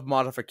lot of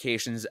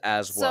modifications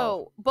as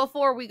well. So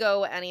before we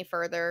go any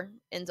further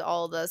into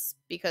all of this,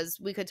 because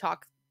we could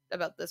talk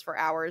about this for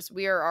hours,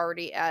 we are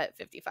already at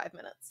 55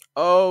 minutes.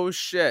 Oh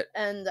shit.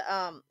 And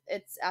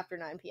it's after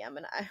 9 p.m.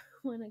 and I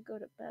want to go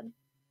to bed.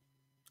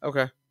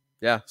 Okay.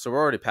 Yeah, so we're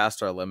already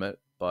past our limit,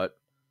 but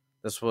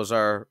this was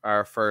our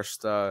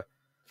first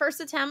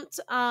attempt.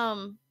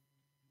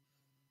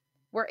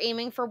 We're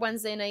aiming for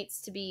Wednesday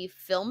nights to be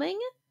filming.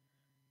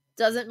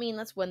 Doesn't mean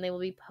that's when they will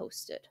be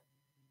posted.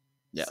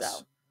 Yes.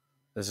 So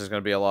this is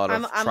going to be a lot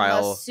of I'm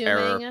trial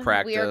error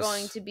practice. We are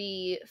going to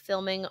be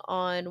filming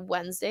on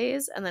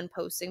Wednesdays and then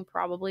posting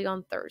probably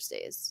on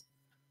Thursdays,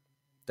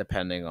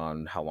 depending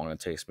on how long it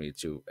takes me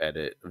to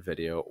edit a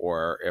video,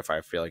 or if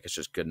I feel like it's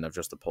just good enough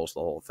just to post the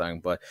whole thing.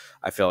 But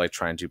I feel like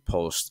trying to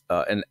post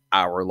an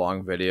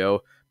hour-long video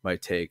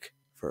might take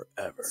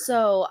forever.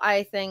 So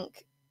I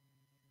think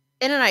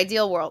in an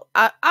ideal world,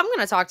 I'm going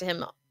to talk to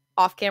him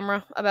off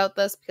camera about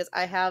this, because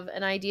I have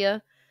an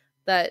idea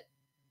that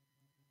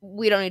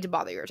we don't need to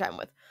bother your time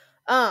with.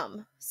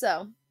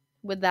 So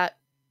with that,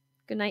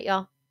 good night,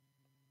 y'all.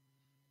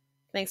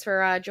 Thanks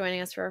for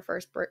joining us for our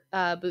first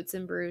Boots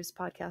and Brews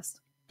podcast.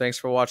 Thanks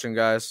for watching,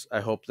 guys. I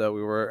hope that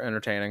we were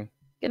entertaining.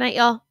 Good night,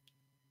 y'all.